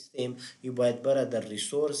رایستیم این باید بره در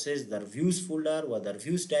resources در views folder و در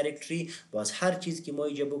views directory باز هر چیز که ما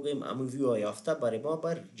اینجا بگویم امو view یافته برای ما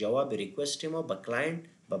بر جواب ریکوست ما با کلاینت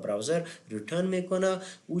با براوزر ریترن میکنه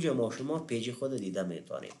اوجا ما شما پیج خود دیده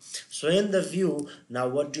میتونیم. so in the view now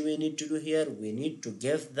what do we need to do here we need to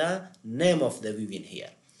give the name of the view in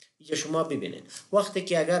here. اینجا شما ببینید وقتی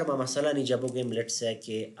که اگر ما مثلا اینجا بگیم let's say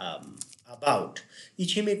که about این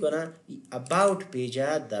چی میکنه about پیج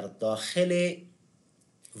در داخل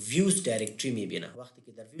views directory میبینه. وقتی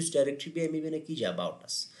که در views directory میبینه که اینجا about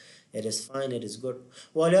است it is fine, it is good.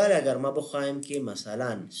 ولی حالا اگر ما بخوایم که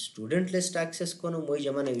مثلا student list access کنم و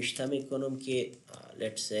اینجا من نوشته میکنم که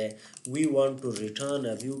let's say we want to return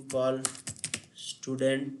a view called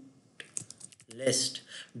student list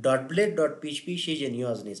dot blade dot php چیزی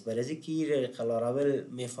نیاز نیست برای از اینکه لاراول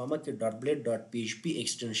میفهمه که dot blade dot php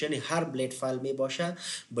اکستنشن هر بلید فایل می باشه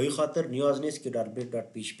به این خاطر نیاز نیست که dot blade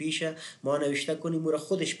dot php شه ما نوشته کنیم و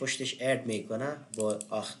خودش پشتش اد میکنه با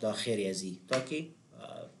داخل ازی تا که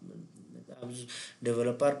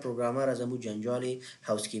دیولپر پروگرامر از امو جنجال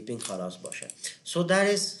هاوسکیپینگ خلاص باشه. So that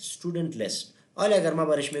is student list. حالا اگر ما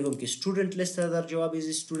برش میگم که student list در جواب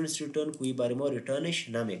از students return کوئی برای ما ریترنش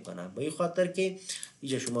نمیکنه به این خاطر که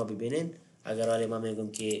اینجا شما ببینین اگر حالا ما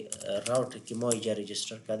میگم که راوت که ما اینجا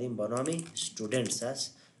رجیستر کردیم با نام students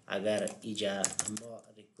هست اگر اینجا ما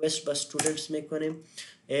ریکوست با students میکنیم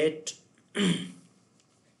it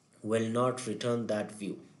will not return that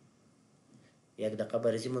view. یک دقیقه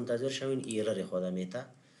برای منتظر شوین ایرر خدا میتا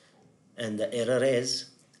and the error is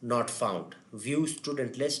not found view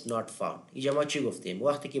student list not found. اینجا ما چی گفتیم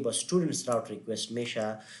وقتی که با students route request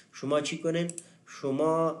میشه شما چی کنین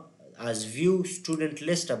شما از view student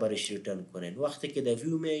list برش ریترن کنین وقتی که در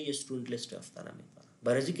view می یه student list افتاده میکنه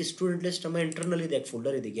برای اینکه student list ما internally در یک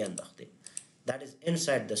فولدر دیگه انداختیم that is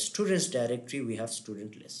inside the students directory we have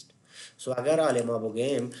student list. So اگر حالا ما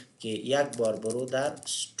بگیم که یک بار برو در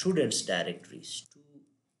students directory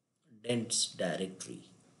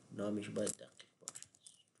نامش باید دقیق باشه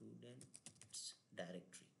students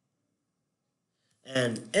directory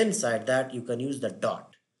and inside that you can use the dot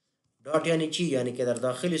یعنی چی یعنی که در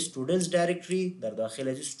داخل students directory در داخل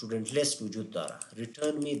از student list وجود داره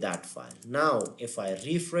return me that file. Now if I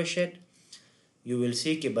refresh it you will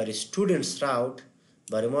see که برای students route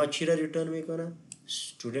برای ما چی را ریترن میکنه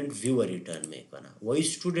student view ریترن میکنه و این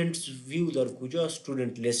students view در کجا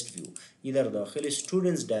student list view این در داخل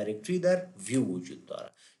students directory در view وجود داره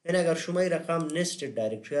یعنی اگر شما این رقم nested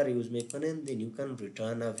directory را یوز میکنین then you can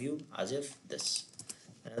return a view as if this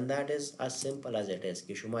and that is as simple as it is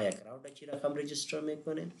که شما یک راوت چی رقم رجیستر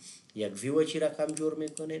میکنین یک ویو چی رقم جور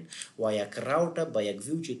میکنین و یک راوت با یک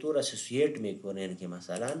ویو چطور اسوسییت میکنین که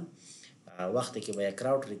مثلا وقتی که با یک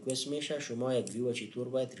راوت ریکوست میشه شما یک ویو چطور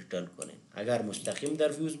باید ریترن کنین اگر مستقیم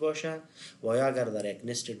در ویوز باشه و یا اگر در یک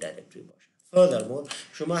nested directory باشه. Furthermore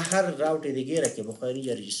شما هر راوت دیگه را که بخواید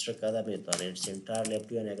اینجا رجیستر کرده میتونین سنتر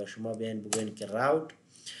لپتو یعنی اگر شما بیاین بگوین که راوت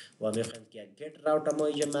و میخوایم که یک get راوت ما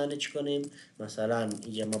اینجا منیج کنیم مثلا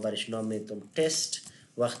اینجا ما برش نام میتونم تست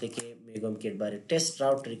وقتی که میگم که برای تست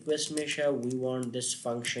راوت ریکوست میشه we want this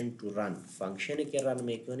function to run فانکشنی که رن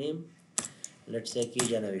میکنیم let's say که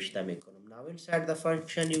اینجا نوشته میکنم now inside the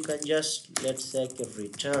function you can just let's say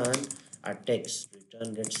return a text return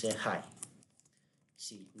let's say hi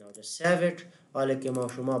see now just save it حالا که ما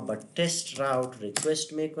شما با test route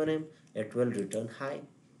request میکنیم it will return hi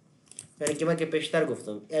یعنی که من که پیشتر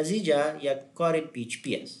گفتم از اینجا یک کار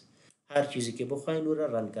PHP است هر چیزی که بخواین او را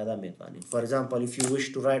رن کرده میتونیم for example if you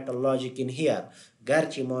wish to write a logic in here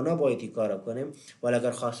گرچه ما نباید این کار کنیم ولی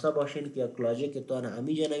اگر خواسته باشین که یک لاجیک تان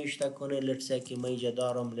همینجا نوشته کنه let's say که ما اینجا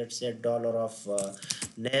دارم let's say dollar of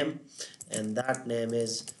name and that name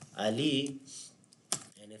is Ali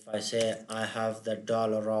and if I say I have the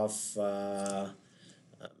dollar of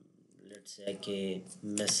let's say که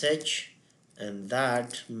message and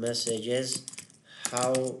that message is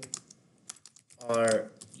how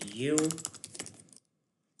are you.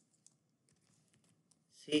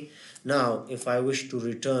 See now if I wish to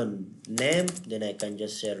return name then I can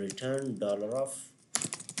just say return dollar of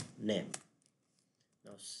name.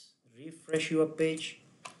 Now refresh your page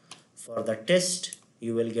for the test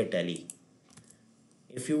you will get Ali.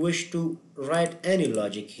 If you wish to write any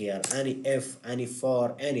logic here any if any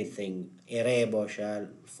for anything array باشا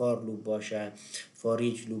for loop باشا for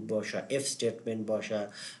each loop باشا if statement باشا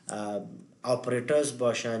operators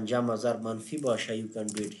باشن جمع ضرب منفی باشه you can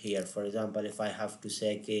do it here for example if I have to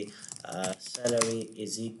say که salary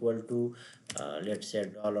is equal to let's say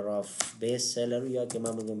dollar of base salary یا که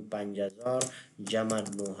من بگم 5000 جمع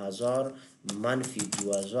 9000 منفی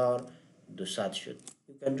 2200 شد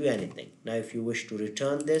you can do anything. Now if you wish to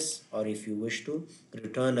return this or if you wish to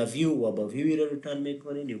return a view و با view را return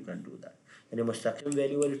میکنین you can do that یعنی مستقیم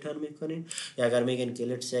value رو return میکنین یا اگر میگن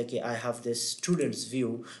که let's say که I have this students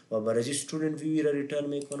view و برای student view را return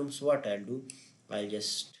میکنم so what I'll do I'll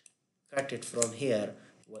just cut it from here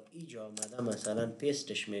و اینجا آمده مثلا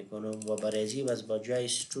پیستش میکنم و برای از با جای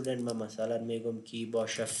student ما مثلا میگم که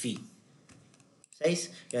باشه fee سیس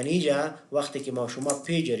یعنی اینجا وقتی که ما شما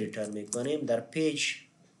پیج ریترن میکنیم در پیج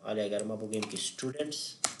حالا اگر ما بگیم که students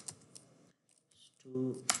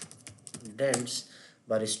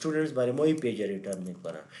برای استودنتس برای ما این پیج ریترن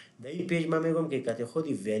میکنه. در این پیج من میگم که کتی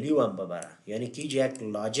خودی ولیو هم ببره، یعنی که یک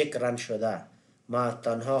لاجیک رن شده، ما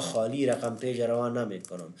تنها خالی رقم پیج روان نمی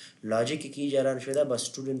کنم. لاجیکی که اینجا رن شده با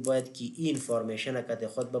student باید که این information کتی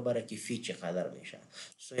خود ببره که فی چقدر میشه.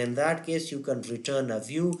 So in that case you can return a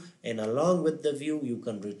view and along with the view you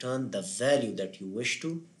can return the value that you wish to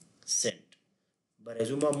send.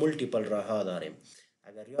 برای ما مولتیپل راه ها داریم.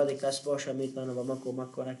 اگر یاد کس باشه میتونه به ما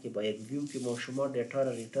کمک کنه که با یک ویو که ما شما دیتا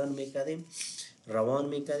را ریترن میکردیم روان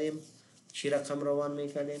میکردیم، چی رقم روان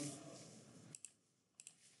میکردیم؟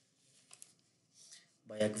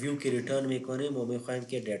 با یک ویو که ریترن میکنیم و میخوایم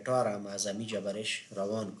که دیتا را هم از امیجا برش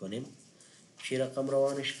روان کنیم، چی رقم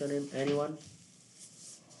روانش کنیم؟ anyone؟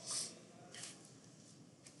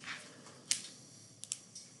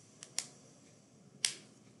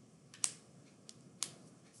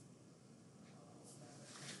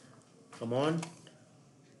 come on.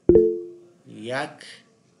 یک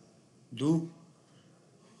دو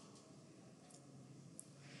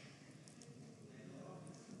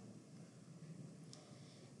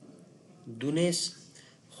دونیست.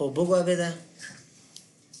 خب بگو بده.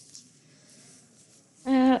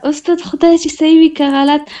 استاد خدای چې صحیح وي که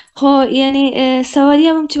غلط، خو یعنې سوالي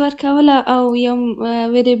هم چې ورکوله او یو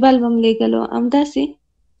ویریبل به م لیږلو همداسې.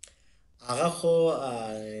 هغه خو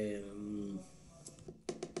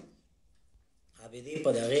هبدې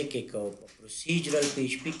په دغه کې کو په پروسیجرل پی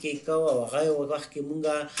ایچ پی کې کو او هغه یو وخت کې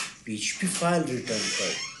مونږه پی ایچ پی فایل ریټرن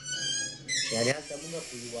کوو، یعنی هلته مونږ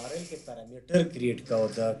په URL کې پارامیټر کریټ کوو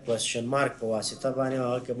د کوېسچن مارک په واسطه باندې،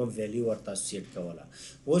 هغه کې به ویلیو ورته اسوسییټ کوله.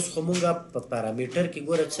 اوس خو مونږ په پارامیټر کې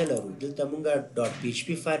ګوره څه لرو، دلته مونږ ډاټ پی ایچ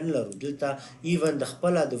پی فایل نه لرو، دلته ایون د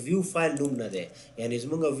خپله د ویو فایل نوم نه دی، یعنی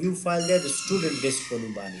زمونږ ویو فایل دی د سټوډنټ لیست په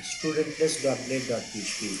نوم باندې سټوډنټ لیست ډاټ نیټ ډاټ پی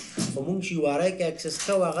ایچ پی. خو مونږ چې URL کې اکسس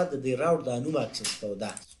کوو هغه د دې راوټ دا نوم اکسس کوو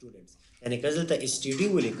دا سټوډنټس، یعنی که دلته اس ټي ډي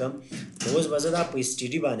ولیکم نو اوس به زه دا په اس ټي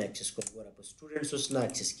ډي باندې اکسس کوم. ګوره په سټوډنټس اوس نه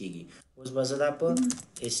اکسس کیږي، اوس به زه دا په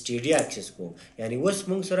اس ټي ډي اکسس کوم. یعنی اوس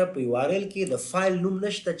مونږ سره په URL کې د فایل نوم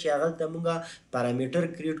نشته چې هغلته مونږه پارامیټر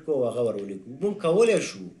کریټ کوو هغه ور ولیکو. مونږ کولی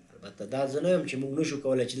شو، البته دا زه نه یم چې مونږ نشو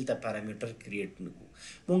کولی چې دلته پارامیټر کریټ نه کړو،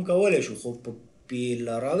 مونږ کولی شو، خو په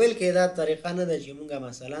لاراول کې دا طریقه نه ده چې مونږه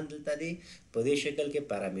مثلا دلته دی په دې شکل کې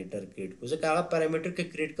پارامیټر کریټ کړو، ځکه هغه پارامیټر کې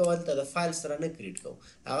کریټ کوو هلته د فایل سره نه کریټ کوو،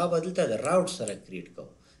 هغه به دلته د راوټ سره کریټ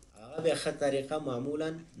کوو، هغه بیا ښه طریقه معمولا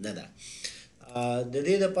نه ده. د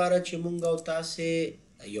دې دپاره چې مونږ او تاسې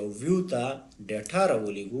یو ویو ته ډیټا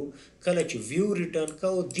راولیږو، کله چې ویو ریټرن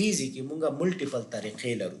کوو دې ځای کې مونږ ملټیپل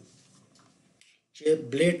طریقې لرو چې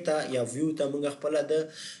بلیډ ته یا ویو ته مونږ خپله د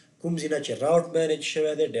کوم ځای نه چې راوټ مینیج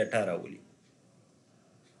شوی دی ډیټا راولي.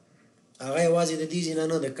 هغه یوازې د دې ځای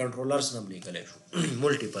نه د کنټرولرز نه هم لیږلی شو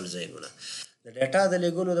ملټیپل ځایونه. د ډیټا د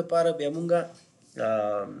لیږلو دپاره بیا مونږ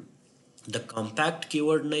د کمپیکټ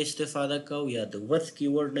کیورډ نه استفاده کوو یا د وث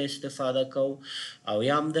کیورډ نه استفاده کوو او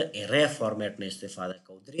یا هم د ارې فارمیټ نه استفاده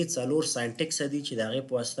کوو. درې څلور ساینټکس دي چې د هغې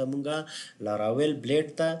په واسطه مونږ لاراول بلیډ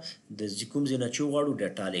ته د کوم ځای نه چې وغواړو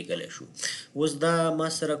ډیټا لیږلی شو. اوس دا ما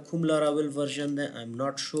سره کوم لاراول ورژن دی ایم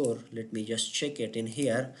ناټ شور، لیټ می جسټ چیک اټ ان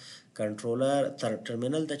هیر. کنټرولر تر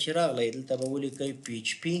ټرمینل ته چې راغلی دلته به ولیکئ پی ایچ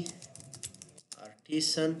پی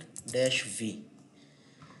artisan -v.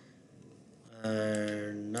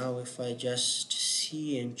 And now if I just see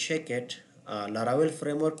and check it, Laravel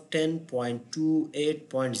framework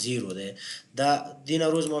 10.28.0 ده. دا دینا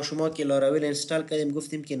روز ما شما که لاراول انستال کردیم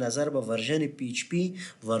گفتیم که نظر به ورژن پی ایچ پی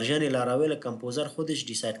ورژن لاراول کمپوزر خودش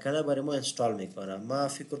دیساید کرده برای ما انستال میکنه. ما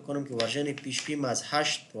فکر کنم که ورژن پی ایچ پی از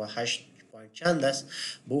 8 و 8 چند است،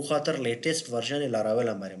 به او خاطر لیتست ورژن لاراول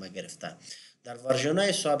هم برای ما گرفته. در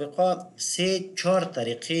ورژن‌های سابقه 3-4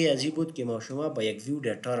 طریقه ازی بود که ما شما با یک ویو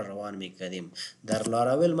دیتا را روان میکردیم. در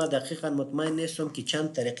لاراول ما دقیقا مطمئن نیستم که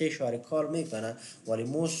چند طریقه شاره کار میکنه، ولی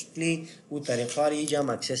موستلی او طریقه را اینجا هم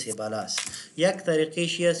اکسسیبل است. یک طریقه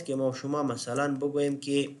شی است که ما شما مثلا بگوییم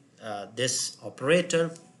که this operator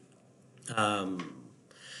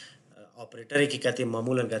operator کی کتی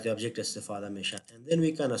معمولا کتی object استفاده میشه and then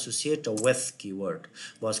we can associate a with keyword.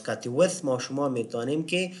 باز کتی with ما شما میتونیم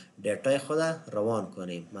که دیتا خود روان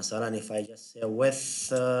کنیم. مثلا if I just say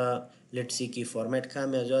with let's see کی فرمت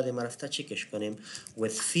کم یا زیادی مرفته چکش کنیم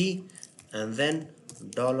with fee and then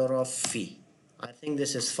 $of fee. I think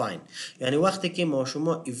this is fine. یعنی وقتی که ما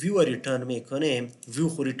شما ویو ریترن میکنیم ویو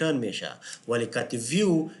خو ریترن میشه، ولی کتی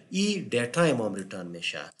ویو ای دیتا ما ریترن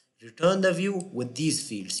میشه. Return the view with these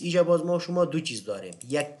fields. اینجا باز ما شما دو چیز داریم،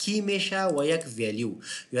 یک کی میشه و یک ویلیو،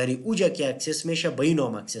 یعنی اوجا که اکسس میشه به این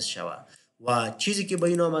نام اکسس شوه و چیزی که به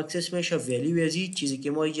این نام اکسس میشه ویلیو ازی چیزی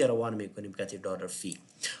که ما اینجا روان میکنیم کتی $fee.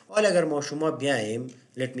 حالا اگر ما شما بیایم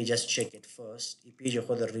let me just check it first این پیج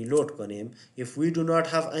خود ریلود کنیم if we do not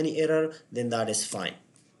have any error then that is fine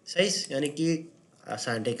صحیح است یعنی که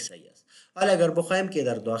سنتکس صحیح است حالا اگر بخوایم که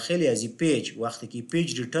در داخل از این پیج وقتی که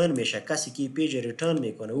پیج ریترن میشه کسی که پیج ریترن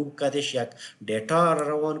میکنه او کدش یک دیتا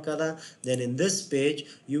روان کرده then in this page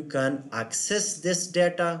you can access this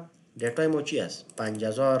data دیتای ما چی است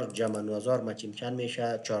 5000 جمع 9000 مچیم چند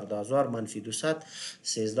میشه 14000 منفی 200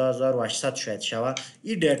 13800 شاید شوه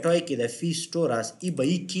این دیتایی که در فی استور است این به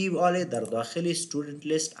این کی واله در داخل استودنت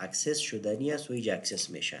لیست اکسس شدنی است و اینجا اکسس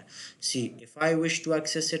میشه see if I wish to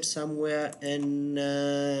access it somewhere in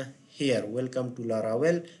here welcome to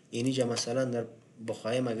Laravel اینجا مثلا در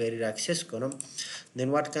بخوایم اگر را اکسس کنم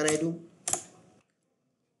then what can I do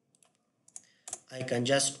I can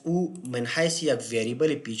just من حيث یک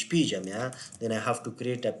variable PHP جمعه then I have to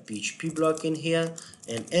create a PHP block in here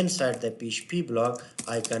and inside the PHP block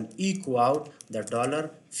I can echo out the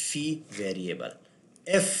 $fee variable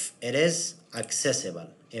if it is accessible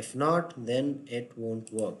if not then it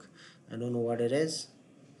won't work I don't know what it is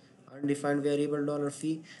undefined variable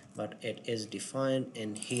 $fee but it is defined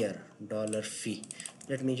in here $fee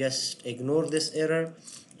let me just ignore this error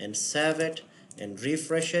and save it and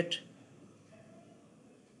refresh it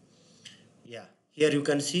yeah here you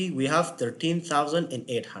can see we have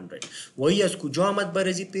 13,800 وای از کجا آمد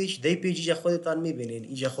برای پیج دی پیج اینجا خودتان میبینین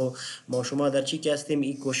اینجا خو ما شما در چی که هستیم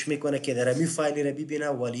این کوشش میکنه که در امی فایلی را ببینه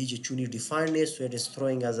ولی اینجا چونی defined نیست so it is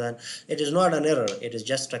throwing as an it is not an error it is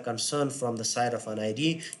just a concern from the side of an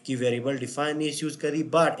ID که variable defined نیست use کردی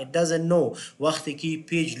but it doesn't know وقتی که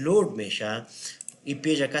پیج لود میشه این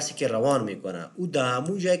پیج کسی که روان میکنه او در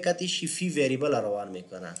همون جای کتیشی فی وریبل روان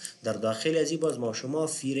میکنه در داخل از این باز ما شما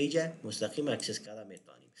فی ریجا مستقیم اکسس کرده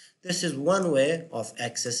میتونیم This is one way of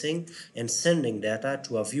accessing and sending data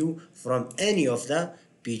to a view from any of the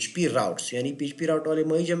PHP routes یعنی PHP route والی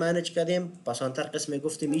ما اینجا منیج کردیم پس آنتر قسم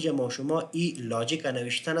گفتیم اینجا ما شما این لاجیک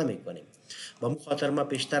نوشته نمیکنیم با مو خاطر ما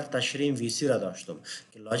پیشتر تشریح ویسی را داشتم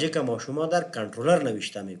که لاجیک ما شما در کنترلر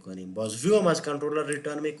نوشته میکنیم باز ویو هم از کنترلر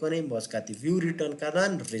ریترن میکنیم باز کتی ویو ریترن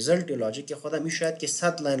کردن ریزلت لاجیک خود می شاید که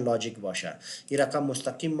 100 لاین لاجیک باشه این رقم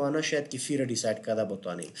مستقیم معنی شاید که فی را دیساید کرده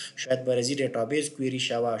بتانیم شاید برای دیتابیس کوئری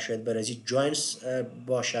شوه شاید برای جوینز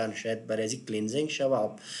باشن شاید برای کلینزینگ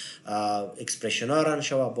شوه اکسپرشن ها رن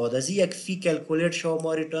شوه بعد از یک فی کلکولیت شوه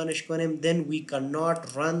ما ریترنش کنیم then we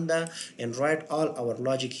cannot run the and write all our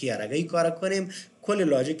logic here اگه این کار کنیم کل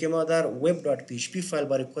لاجیک ما در web.php فایل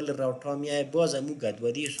برای کل راوت ها میای باز همون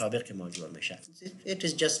گدودی سابق ما جور میشه it is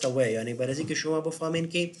just a way یعنی برای اینکه شما بفهمین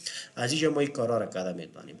که از اینجا ما این کارا را کرده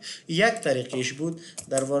میتونیم یک طریقش بود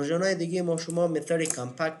در ورژن های دیگه ما شما متد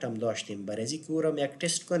کامپکت هم داشتیم برای اینکه او را یک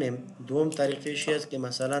تست کنیم دوم طریقش است که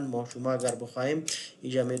مثلا ما شما اگر بخوایم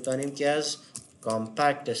اینجا میتونیم که از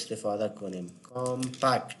compact استفاده کنیم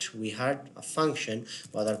compact we had a function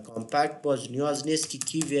و در compact باز نیاز نیست که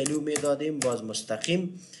کی ویلیو میدادیم باز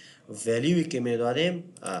مستقیم ویلیوی که میدادیم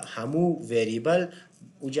همو وریبل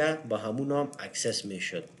اونجا با همون نام اکسس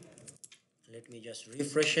میشد let me just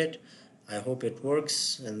refresh it I hope it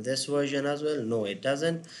works in this version as well no it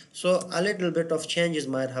doesn't so a little bit of changes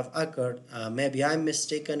might have occurred maybe I'm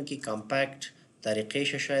mistaken ki compact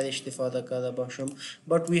طریقش شاید استفاده کرده باشم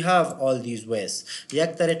but we have all these ways یک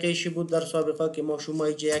طریقش بود در سابقه که ما شما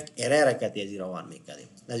اینجا یک ارر کتی ازی روان میکردیم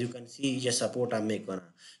as you can see اینجا سپورت هم میکنه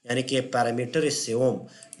یعنی که پارامیتر سوم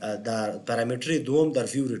در پارامیتر دوم در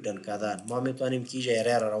ویو ریترن کردن ما میتونیم که اینجا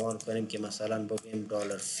ارر روان کنیم که مثلا بگیم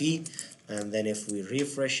 $fee and then if we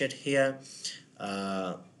refresh it here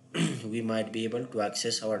we might be able to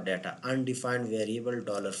access our data undefined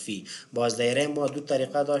variable $fee باز دایره ما دو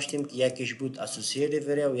طریقه داشتیم که یکیش بود associative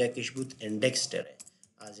array و یکیش بود indexed array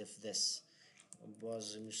as if this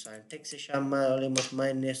باز سینتکسش هم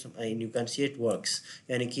مطمئن نیستم and you can see it works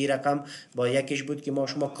یعنی که رقم با یکیش بود که ما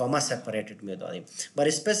شما کاما separated میدادیم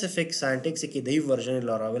برای specific syntax که دی ورژن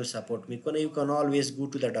لاراول سپورت میکنه you can always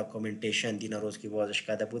go to the documentation دینا روز که بازش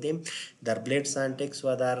کرده بودیم در بلیڈ syntax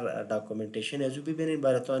و در documentation ازو ببینین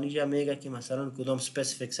براتون اینجا میگه که مثلا کدام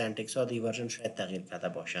specific syntax ها دی ورژن شاید تغییر کرده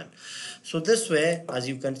باشن so this way as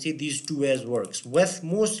you can see these two ways works with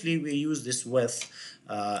mostly we use this with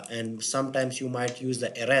and sometimes you might use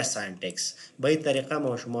the array syntax به این طریقه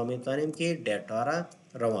ما شما میتونیم که دیتا را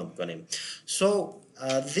روان کنیم so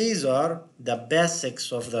these are the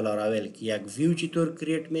basics of the Laravel که یک ویو چطور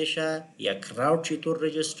کریت میشه یک راوت چطور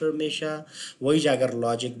رجستر میشه و اینجا اگر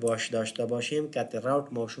لاجیک باش داشته باشیم که راوت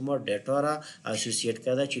ما شما دیتا را اسوسییت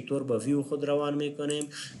کرده چطور با ویو خود روان میکنیم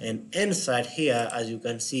and inside here as you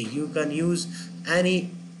can see you can use any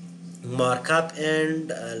markup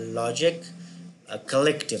and logic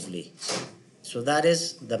collectively So that is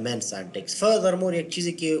the main syntax. Furthermore یک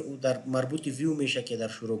چیزی که در مربوط ویو میشه که در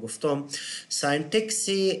شروع گفتم، syntax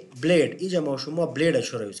بلید، اینجا ما شما بلید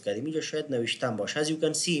شروع یوز کردیم، اینجا شاید نوشتن باشه. as you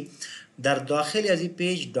can see در داخل از این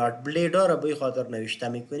پیج دات بلید را به خاطر نوشته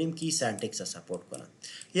میکنیم که syntax را سپورت کنه.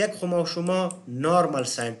 یک خما شما نورمال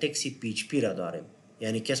syntax PHP را داریم،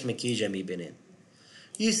 یعنی قسمی که اینجا میبینید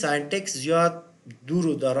این syntax زیاد دور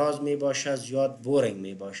و دراز می باشه، زیاد بورینگ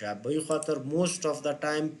می باشه. به این خاطر most of the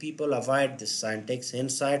time people avoid this syntax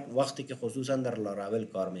inside وقتی که خصوصا در لاراول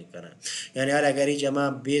کار میکنن. یعنی اگر اینجا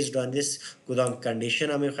من based on this کدام condition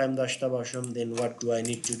هم میخوایم داشته باشم then what do I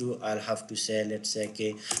need to do, I'll have to say let's say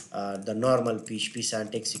که the normal PHP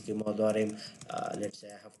syntax که ما داریم let's say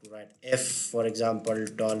I have to write if for example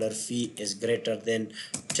 $fee is greater than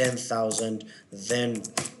 10,000 then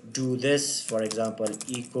do this for example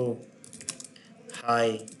echo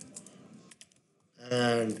high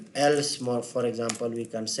and else more for example we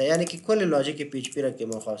can say. یعنی که کل لاجیک PHP را که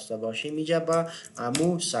ما خواسته باشیم اینجا با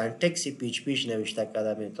امو سینتکس PHP ش نوشته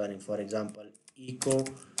کرده میتونیم for example echo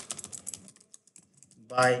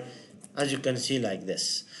by as you can see like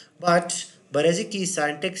this. but برای که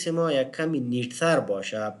سینتکس ما یک کمی نیت‌تر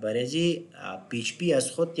باشه، برای PHP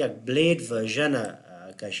از خود یک بلید ورژن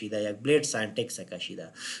کشیده، یک بلید سینتکس کشیده.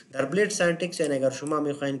 در بلید سینتکس یعنی اگر شما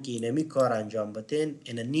میخواین که اینمی کار انجام بتین in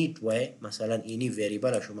a neat way، مثلا اینی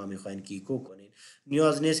وریبل شما میخواین که ایکو کنین،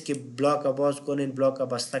 نیاز نیست که بلاک باز کنین، بلاک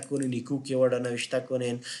بسته کنین، ایکو کیورد نوشته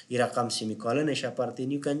کنین، این رقم سیمیکالنش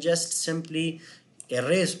پرتین. you can just simply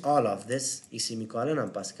erase all of this. ای سیمیکالن هم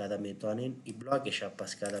پس کرده میتونین، ای بلاکش هم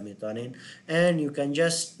پس کرده میتونین and you can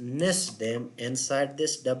just nest them inside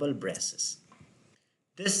this double braces.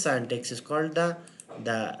 This syntax is called the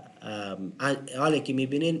حالی که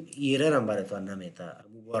میبینین ایرر هم براتون نمیده،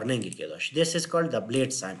 وارنینگی که داشت. This is called the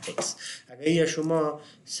blade syntax. اگر یا شما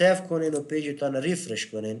سیو کنین و پیجتان ریفرش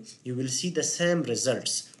کنین you will see the same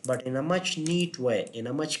results but in a much neat way, in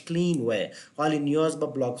a much clean way. حالی نیاز به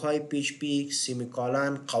بلاک های PHP،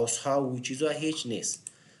 سیمیکالن، قوس ها و چیزها هیچ نیست.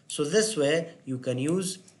 So this way you can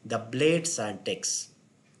use the blade syntax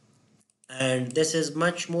and this is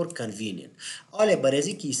much more convenient. حالا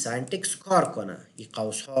برای که سینتکس کار کنه این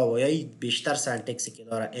قوس ها و یا بیشتر سینتکسی که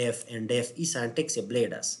داره if and if این سینتکس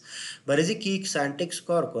بلید است. برای که یک سینتکس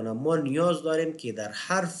کار کنه ما نیاز داریم که در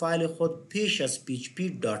هر فایل خود پیش از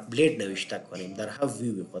php.blade نوشته کنیم، در هر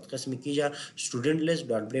ویو خود قسمی که جا student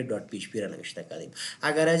list.blade.php را نوشته کنیم.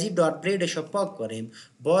 اگر از این .blade شو پاک کنیم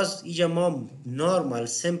باز اینجا ما نورمال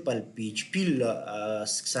سیمپل PHP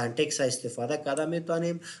سینتکس استفاده کرده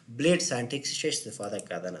میتونیم، بلید سینتکسش استفاده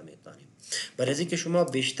کرده نمیتونیم. برای که شما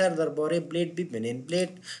بیشتر درباره بلید ببینین، بلید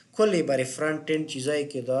کلی برای فرانت اند چیزایی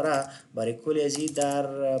که داره، برای کلی ازی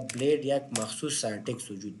در بلید یک مخصوص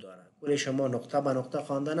سینتکس وجود داره. کلی شما نقطه به نقطه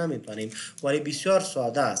خوانده نمیتونیم ولی بسیار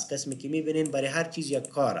ساده است. قسمی که میبینین برای هر چیز یک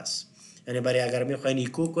کار است. یعنی برای اگر میخواین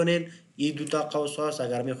ایکو کنین این دوتا قوس هاست،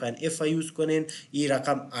 اگر میخواین اف یوز کنین این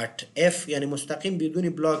رقم ات اف یعنی مستقیم بدون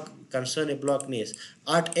بلاک کنسرن بلاک نیست.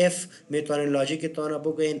 ات اف میتونین لاجیک تانا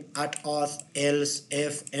بگین ات آث ایلس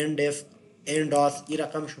اف اند اف اند آث این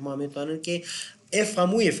رقم شما میتونین که اف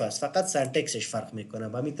همو اف است، فقط سنتکسش فرق میکنه.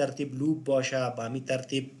 با همین ترتیب لوپ باشه، با همین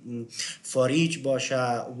ترتیب فاریچ باشه،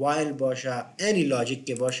 وایل باشه، any لاجیک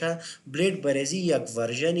که باشه، بلید برزی یک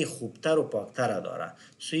ورژن خوبتر و پاکتر داره.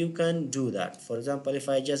 So you can do that. For example, if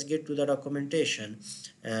I just get to the documentation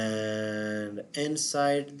and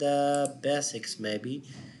inside the basics maybe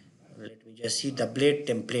let me just see the blade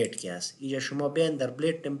template که هست. اینجا شما بیان در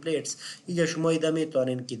blade templates اینجا شما ایده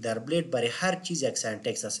میتونین که در blade برای هر چیز یک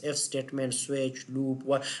سنتکس هست، if statement، switch، loop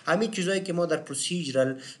و همین چیزایی که ما در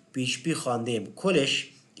procedural PHP خواندیم کلش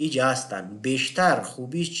اینجا هستن. بیشتر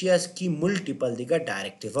خوبیش چی است که مولتیپل دیگه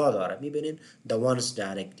دایرکتیو ها داره. میبینین the ones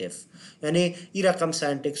directive یعنی این رقم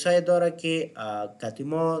سنتکس های داره که کتی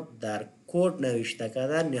ما در کود نوشته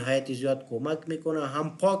کردن نهایت زیاد کمک میکنه،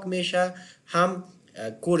 هم پاک میشه هم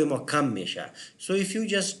کود ما کم میشه. So if you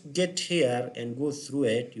just get here and go through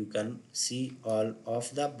it you can see all of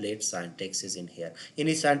the blade syntaxes in here.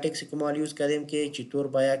 اینی سنتکسی که ما یوز کردیم که چطور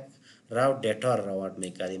با یک راوت دیتا راوت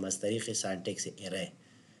میکردیم از طریق سنتکس array.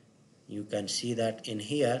 You can see that in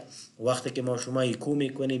here. وقتی که ما شما ایکو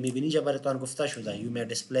میکنیم میبینی جا براتون گفته شده you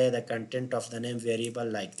may display the content of the name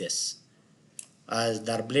variable like this. از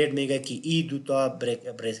در بلید میگه که ای دوتا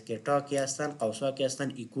بریکت ها که هستن، قوس ها که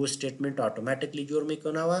هستن، ایکو استیتمنت اتوماتیکلی جور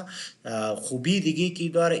میکنه و خوبی دیگه که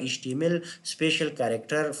داره HTML سپیشل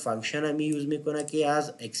کاراکتر فانکشن هم یوز میکنه که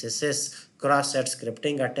از XSS کراس سیت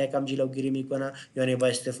اسکریپتینگ اتک هم جلوگیری میکنه. یعنی با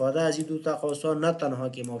استفاده از این دوتا قوس ها نه تنها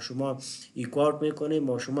که ما شما ایکو اوت میکنیم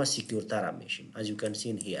ما شما سکیورتر هم میشیم as you can see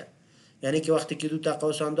in here. یعنی که وقتی که دو تا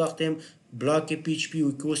قوس انداختیم بلاک پی اچ پی و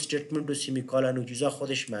ایکو استیتمنت و سیمیکالن و چیزا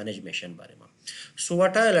خودش منیج میشن برای ما. سو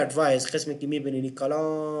وات آیل ادوایز قسمی که میبینین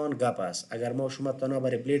کلان گپ است، اگر ما شما تنها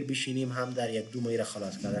برای بلید بشینیم هم در یک دو ماه را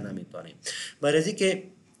خلاص کردن نمیتونیم. برای که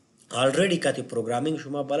already کتی پروگرامینگ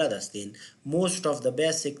شما بلد هستین، most of the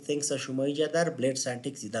basic things شما اینجا در بلید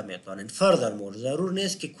سنتکس دیده میتونین. furthermore ضرور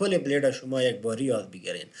نیست که کل بلید شما یک باری یاد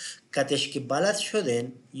بگیرین، کتش که بلد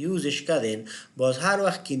شدین یوزش کردین، باز هر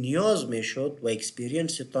وقت که نیاز میشد و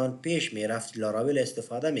اکسپیرینس تان پیش میرفت لاراول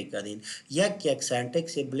استفاده میکردین، یک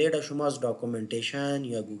سنتکس بلید شما از داکومنتیشن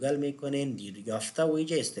یا گوگل میکنین یافته و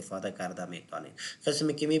اینجا استفاده کرده میتونین.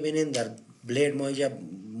 قسمی که میبینین در بلید ما اینجا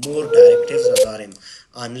مور دایرکتیوز داریم،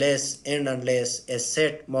 unless and unless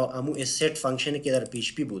asset، ما امو asset فانکشنی که در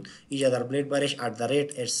پیش پی بود اینجا در بلید برش at the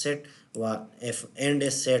rate asset و end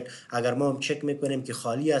asset. اگر ما چک میکنیم که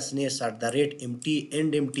خالی است نیست at the rate empty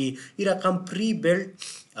end empty، این رقم پری بیلد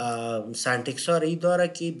سنتکس ها ای داره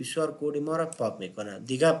که بسیار کود ما را پاک میکنه.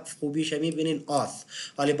 دیگه خوبیش میبینین آث.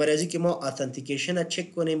 حالی برای از که ما اتنتیکیشن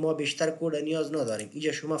چک کنیم ما بیشتر کود نیاز نداریم،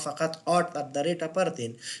 اینجا شما فقط آت at the rate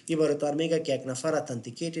پرتین، این براتون میگه که یک نفر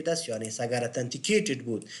اتنتیکیتد است یا نیست. اگر اتنتیکیتد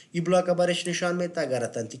بود این بلاک برش نشان میده، اگر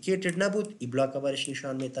اتنتیکیتد نبود این بلاک برش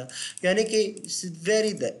نشان میده. یعنی که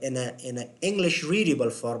very in a English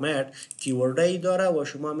readable format کیورد ای داره و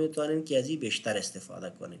شما میتونین که از این بیشتر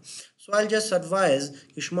استفاده کنین. So I'll just advise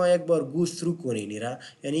که شما یک بار go through کنین ایرا،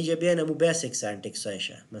 یعنی اینجا بیاین امو بیسیک سنتکس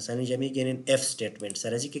هایشه. مثلا اینجا میگین اف statement،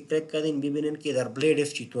 سر از که کلیک کردین ببینین که در بلید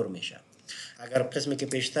اف چطور میشه. اگر قسمی که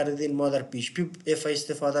پیشتر دیدین ما در پیچ پی اف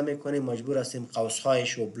استفاده میکنیم، مجبور هستیم قوس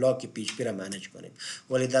هایش و بلاک پیچ پی را منیج کنیم،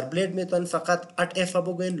 ولی در بلید میتونین فقط ات اف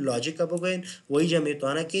بگوین، لاجیک بگوین و اینجا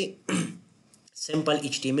میتونه که سیمپل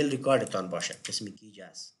HTML ریکارد تان باشه. قسمی که اینجا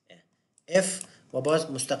است F و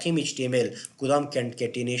باز مستقیم HTML، کدام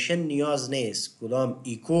کنکتینیشن نیاز نیست، کدام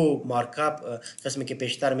ایکو مارکاپ. قسمی که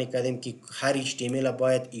پیشتر میکردیم که هر HTML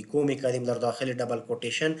باید ایکو میکردیم در داخل دبل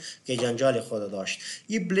کوتیشن که جنجال خود داشت.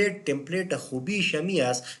 این بلید تمپلیت خوبیش همی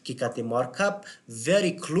است که کت مارکاپ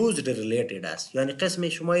very closely related است، یعنی قسم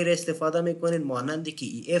شما را استفاده میکنین مانند که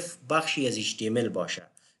EF بخشی از HTML باشه،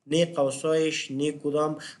 نه قوسایش نه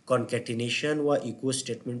کدام کانکتینیشن و ایکو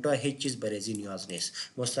استیتمنت ها، هیچ چیز برای نیاز نیست.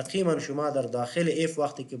 مستقیما شما در داخل اف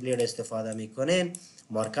وقتی که بلید استفاده میکنین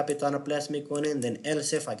مارکاپ تان پلاس میکنین، then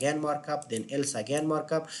else if again markup then else again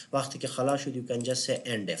markup. وقتی که خلاص شد you can just say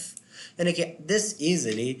end if. یعنی که this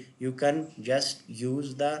easily you can just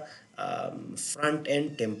use the front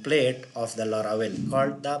end template of the Laravel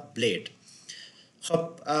called the blade. خب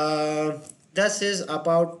this is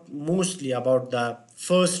mostly about the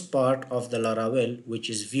first part of the Laravel which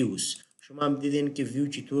is views. شما هم دیدین که ویو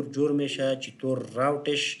چطور جور میشه، چطور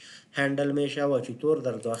راوتش هندل میشه و چطور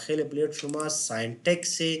در داخل بلید شما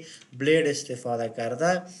ساینتکس بلید استفاده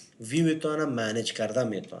کرده ویو تانا منیج کرده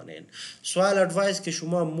میتونین. سوال ادوایز که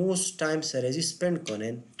شما موست تایم سرزی سپند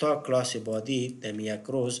کنین تا کلاس بعدی دمی یک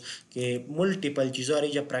روز که مولتیپل چیزا رو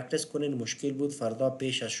اینجا پرکتس کنین. مشکل بود فردا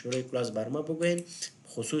پیش از شروع کلاس برما بگوین،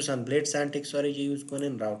 خصوصا بلید سنتکس ها رو یوز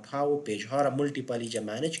کنین، راوت ها و پیج ها را مولتیپل اینجا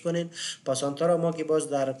منیج کنین. پس آنطور ما که باز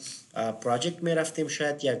در پراجکت می رفتیم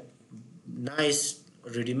شاید یک نایس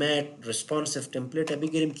ریدیمید ریسپانسیو تمپلیت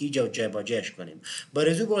بگیریم که اینجا جای با جایش کنیم.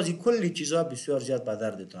 برای بازی کلی چیزا بسیار زیاد به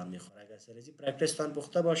دردتان میخوره. اگر سرزی پرکتس تان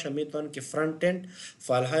پخته باشه میتون که فرانت اند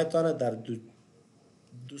فایل هایتان در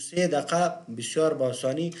دو سه دقیقه بسیار با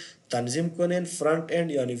آسانی تنظیم کنین. فرانت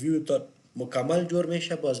اند یعنی ویو تا مکمل جور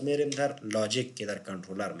میشه، باز میریم در لاجیک که در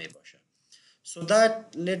کنترلر می باشه. So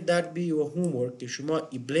let that be your homework که شما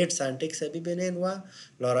ای بلید سنتکس ببینین و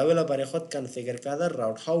لاراول برای خود کنفیگر کرده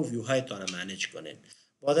راوت ها و ویو های تانه منیج کنین.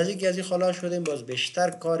 بعد از اینکه از این خلاص شدیم باز بیشتر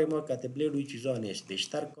کار ما کت بلید و چیزا نیست،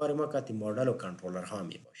 بیشتر کار ما کت مدل و کنترلر ها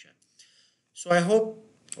می باشه. So I hope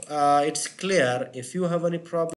it's clear. If you have any problem